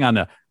 I'm working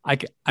on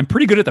I'm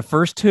pretty good at the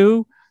first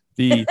two.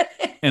 The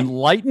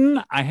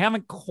enlighten, I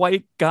haven't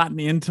quite gotten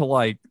into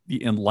like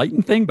the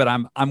enlighten thing, but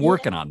I'm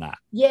working on that.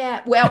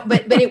 Yeah, well,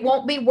 but it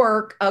won't be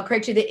work. I'll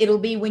correct you that it'll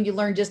be when you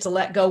learn just to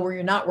let go, where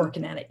you're not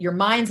working at it. Your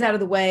mind's out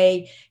of the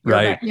way.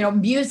 Right.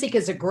 Music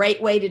is a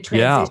great way to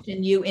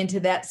transition you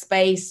into that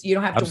space. You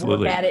don't have to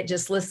work at it.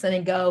 Just listen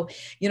and go.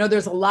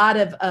 There's a lot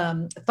of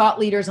thought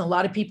leaders and a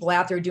lot of people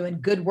out there doing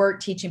good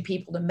work, teaching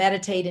people to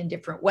meditate in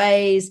different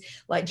ways.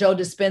 Like Joe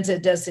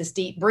Dispenza does his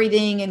deep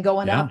breathing and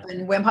going up,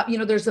 and Wim Hof.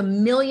 There's a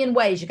million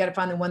ways. You got to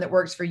find the one that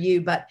works for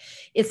you. But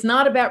it's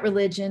not about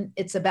religion.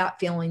 It's about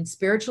feeling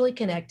spiritually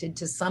connected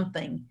to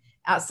something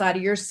outside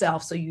of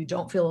yourself, so you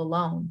don't feel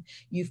alone.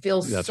 You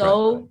feel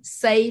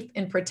safe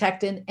and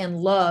protected and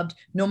loved,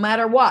 no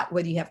matter what,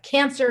 whether you have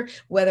cancer,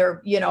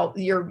 whether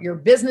your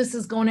business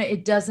is going to,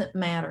 it doesn't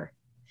matter.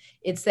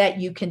 It's that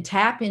you can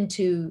tap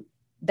into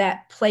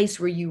that place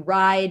where you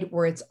ride,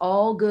 where it's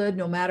all good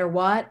no matter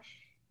what.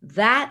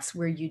 That's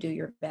where you do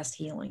your best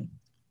healing.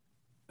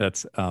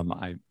 That's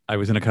I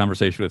was in a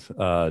conversation with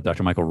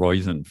Dr. Michael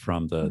Roizen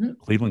from the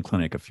Cleveland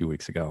Clinic a few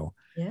weeks ago.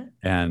 Yeah.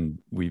 And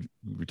we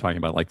were talking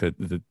about like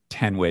the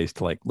 10 ways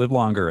to like live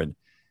longer. And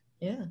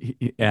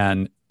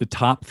and the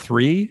top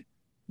 3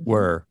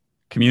 were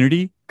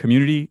community,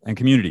 and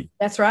community.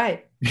 That's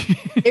right.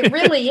 It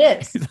really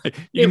is.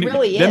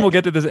 Really is. Then we'll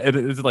get to this.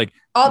 It's like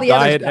all the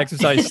diet,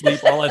 exercise,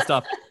 sleep, all that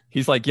stuff.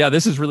 He's like, yeah,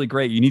 this is really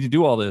great. You need to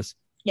do all this.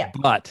 Yeah.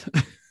 But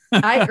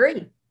I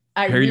agree.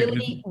 I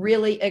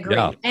really agree.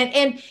 Yeah.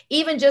 And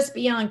even just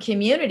beyond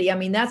community, I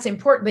mean, that's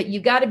important, but you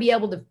got to be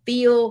able to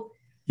feel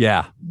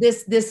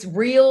this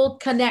real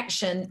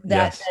connection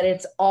that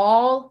it's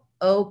all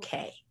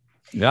okay.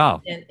 Yeah.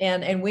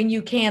 And when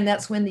you can,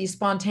 that's when these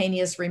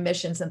spontaneous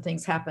remissions and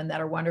things happen that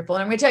are wonderful.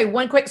 And I'm going to tell you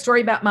one quick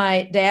story about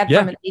my dad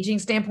from an aging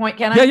standpoint.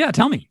 Can I? Yeah.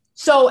 Tell me.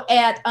 So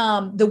at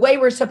the way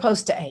we're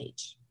supposed to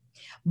age,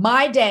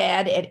 my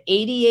dad at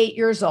 88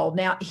 years old,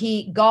 now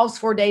he golfs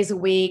 4 days a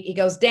week. He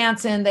goes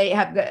dancing. They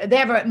have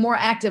a more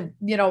active,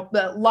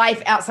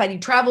 life outside. He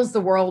travels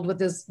the world with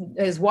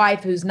his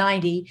wife, who's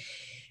 90.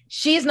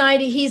 She's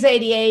 90, he's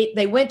 88.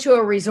 They went to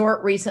a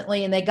resort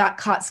recently and they got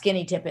caught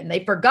skinny dipping.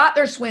 They forgot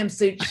their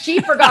swimsuit. She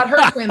forgot her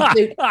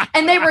swimsuit,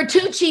 and they were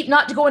too cheap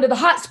not to go into the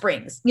hot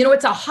springs.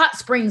 It's a hot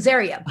springs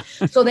area.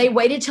 So they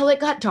waited till it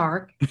got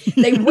dark.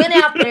 They went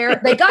out there.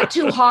 They got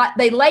too hot.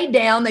 They laid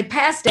down, they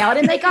passed out,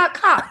 and they got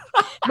caught.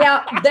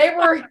 Now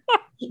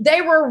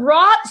they were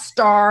rock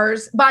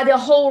stars by the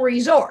whole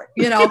resort.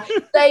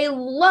 They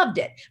loved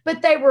it,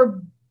 but they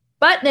were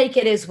butt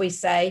naked, as we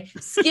say,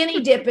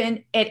 skinny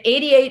dipping at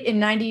 88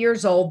 and 90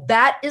 years old.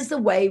 That is the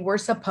way we're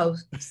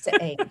supposed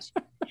to age.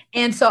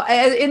 And so,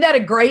 isn't that a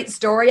great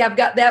story? I've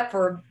got that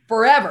for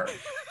forever.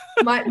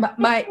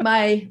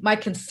 My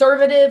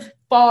conservative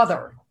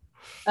father,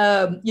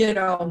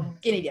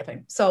 skinny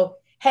dipping. So,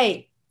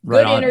 hey,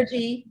 Good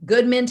energy,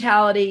 good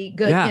mentality,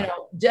 good,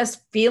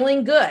 just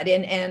feeling good.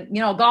 And,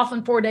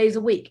 golfing 4 days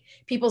a week.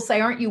 People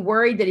say, aren't you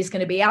worried that he's going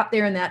to be out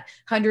there in that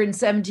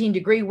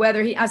 117-degree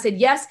weather? I said,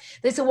 yes.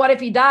 They said, what if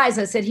he dies?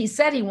 I said, he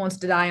said he wants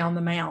to die on the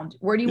mound.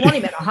 Where do you want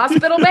him, in a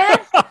hospital bed?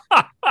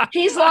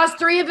 He's lost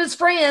 3 of his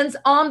friends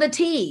on the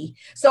tee.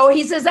 So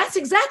he says, that's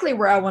exactly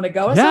where I want to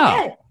go. I said,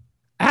 hey.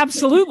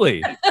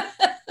 Absolutely.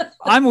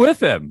 I'm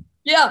with him.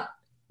 Yeah.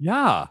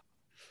 Yeah.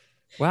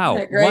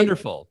 Wow.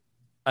 Wonderful.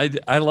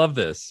 I love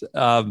this.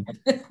 I'm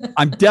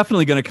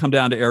definitely going to come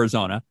down to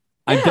Arizona.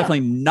 I'm definitely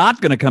not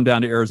going to come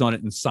down to Arizona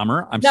in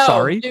summer. I'm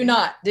sorry. Do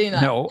not.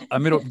 No,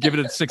 I'm going to give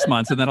it 6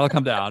 months and then I'll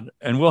come down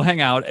and we'll hang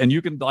out and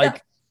you can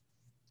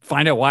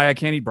find out why I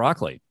can't eat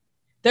broccoli.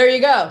 There you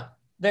go.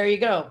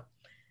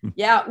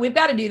 Yeah, we've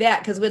got to do that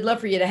because we'd love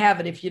for you to have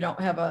it if you don't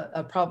have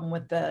a problem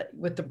with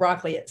the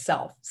broccoli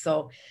itself.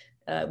 So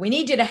we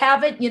need you to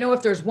have it.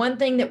 If there's one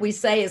thing that we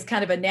say is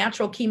kind of a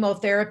natural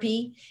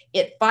chemotherapy,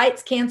 it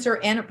fights cancer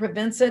and it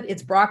prevents it.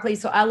 It's broccoli.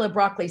 So I love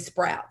broccoli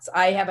sprouts.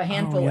 I have a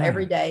handful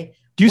every day.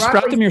 Do you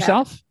sprout them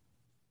yourself?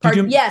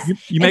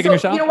 Yes. You make them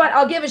yourself? You know what?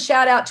 I'll give a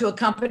shout out to a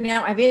company. I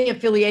don't have any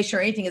affiliation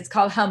or anything. It's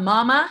called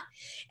Hamama.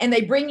 And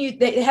they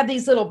have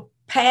these little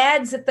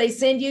pads that they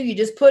send you. You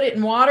just put it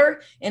in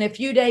water. In a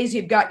few days,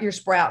 you've got your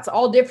sprouts,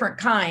 all different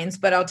kinds.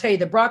 But I'll tell you,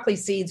 the broccoli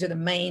seeds are the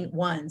main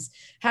ones.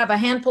 Have a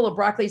handful of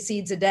broccoli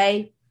seeds a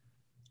day.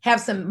 Have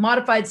some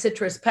modified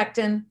citrus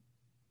pectin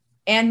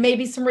and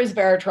maybe some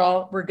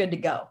resveratrol. We're good to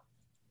go.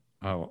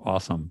 Oh,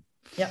 awesome.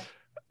 Yep.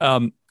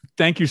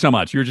 Thank you so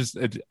much. You're just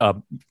a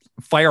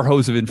fire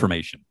hose of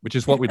information, which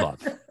is what we love.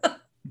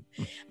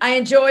 I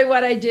enjoy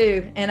what I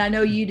do, and I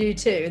know you do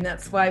too. And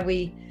that's why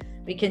we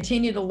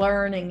continue to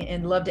learn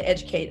and love to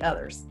educate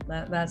others.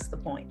 That's the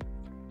point.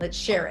 Let's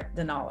share it,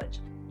 the knowledge.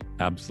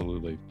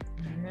 Absolutely.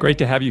 Right. Great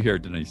to have you here,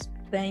 Donese.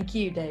 Thank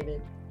you,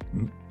 David.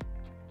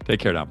 Take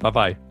care now.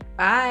 Bye-bye.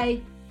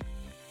 Bye.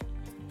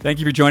 Thank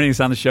you for joining us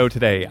on the show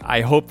today.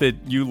 I hope that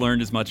you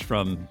learned as much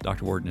from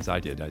Dr. Worden as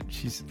I did.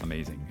 She's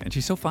amazing, and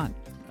she's so fun.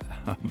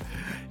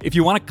 If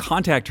you want to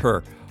contact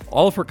her,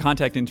 all of her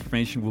contact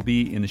information will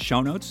be in the show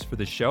notes for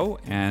the show,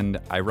 and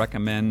I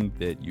recommend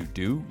that you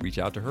do reach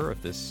out to her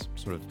if this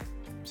sort of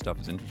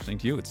stuff is interesting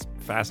to you. It's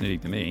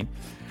fascinating to me.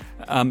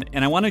 And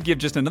I want to give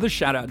just another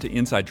shout out to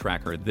Inside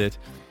Tracker, that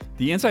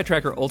the Inside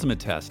Tracker Ultimate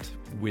Test,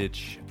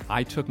 which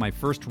I took my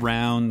first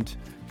round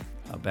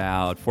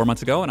about 4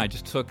 months ago, and I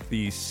just took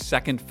the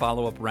second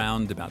follow-up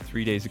round about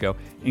 3 days ago,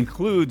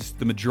 includes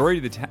the majority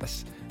of the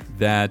tests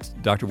that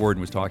Dr. Worden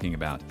was talking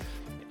about.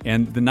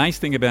 And the nice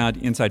thing about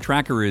Inside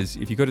Tracker is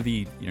if you go to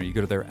you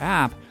go to their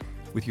app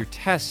with your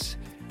tests,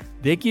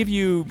 they give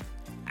you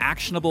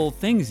actionable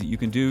things that you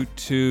can do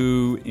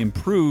to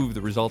improve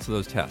the results of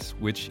those tests,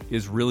 which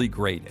is really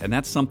great. And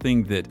that's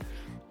something that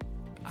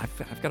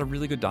I've got a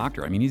really good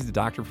doctor. I mean, he's the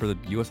doctor for the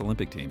U.S.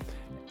 Olympic team,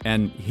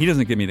 and he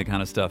doesn't give me the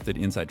kind of stuff that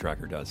Inside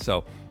Tracker does.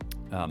 So,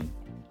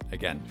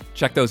 again,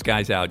 check those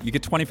guys out. You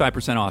get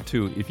 25% off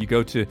too if you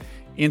go to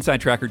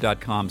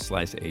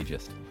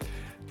insidetracker.com/ageist.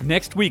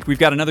 Next week, we've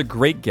got another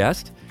great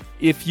guest.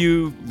 If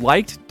you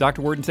liked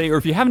Dr. Worden today, or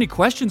if you have any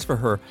questions for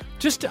her,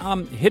 just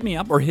hit me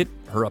up or hit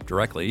her up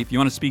directly. If you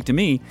want to speak to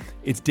me,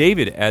 it's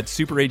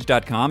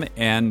david@superage.com.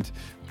 And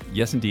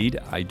yes, indeed,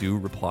 I do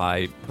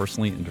reply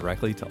personally and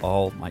directly to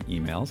all my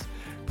emails.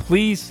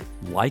 Please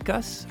like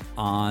us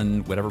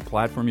on whatever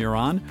platform you're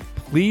on.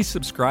 Please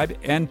subscribe.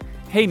 And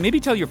hey, maybe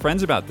tell your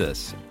friends about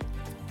this.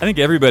 I think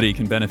everybody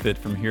can benefit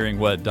from hearing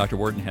what Dr.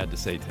 Worden had to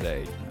say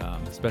today,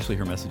 especially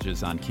her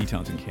messages on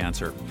ketones and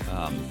cancer.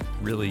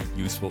 Really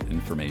useful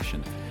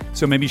information.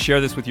 So maybe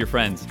share this with your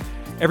friends.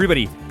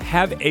 Everybody,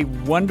 have a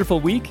wonderful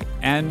week,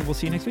 and we'll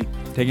see you next week.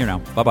 Take care now.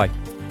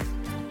 Bye-bye.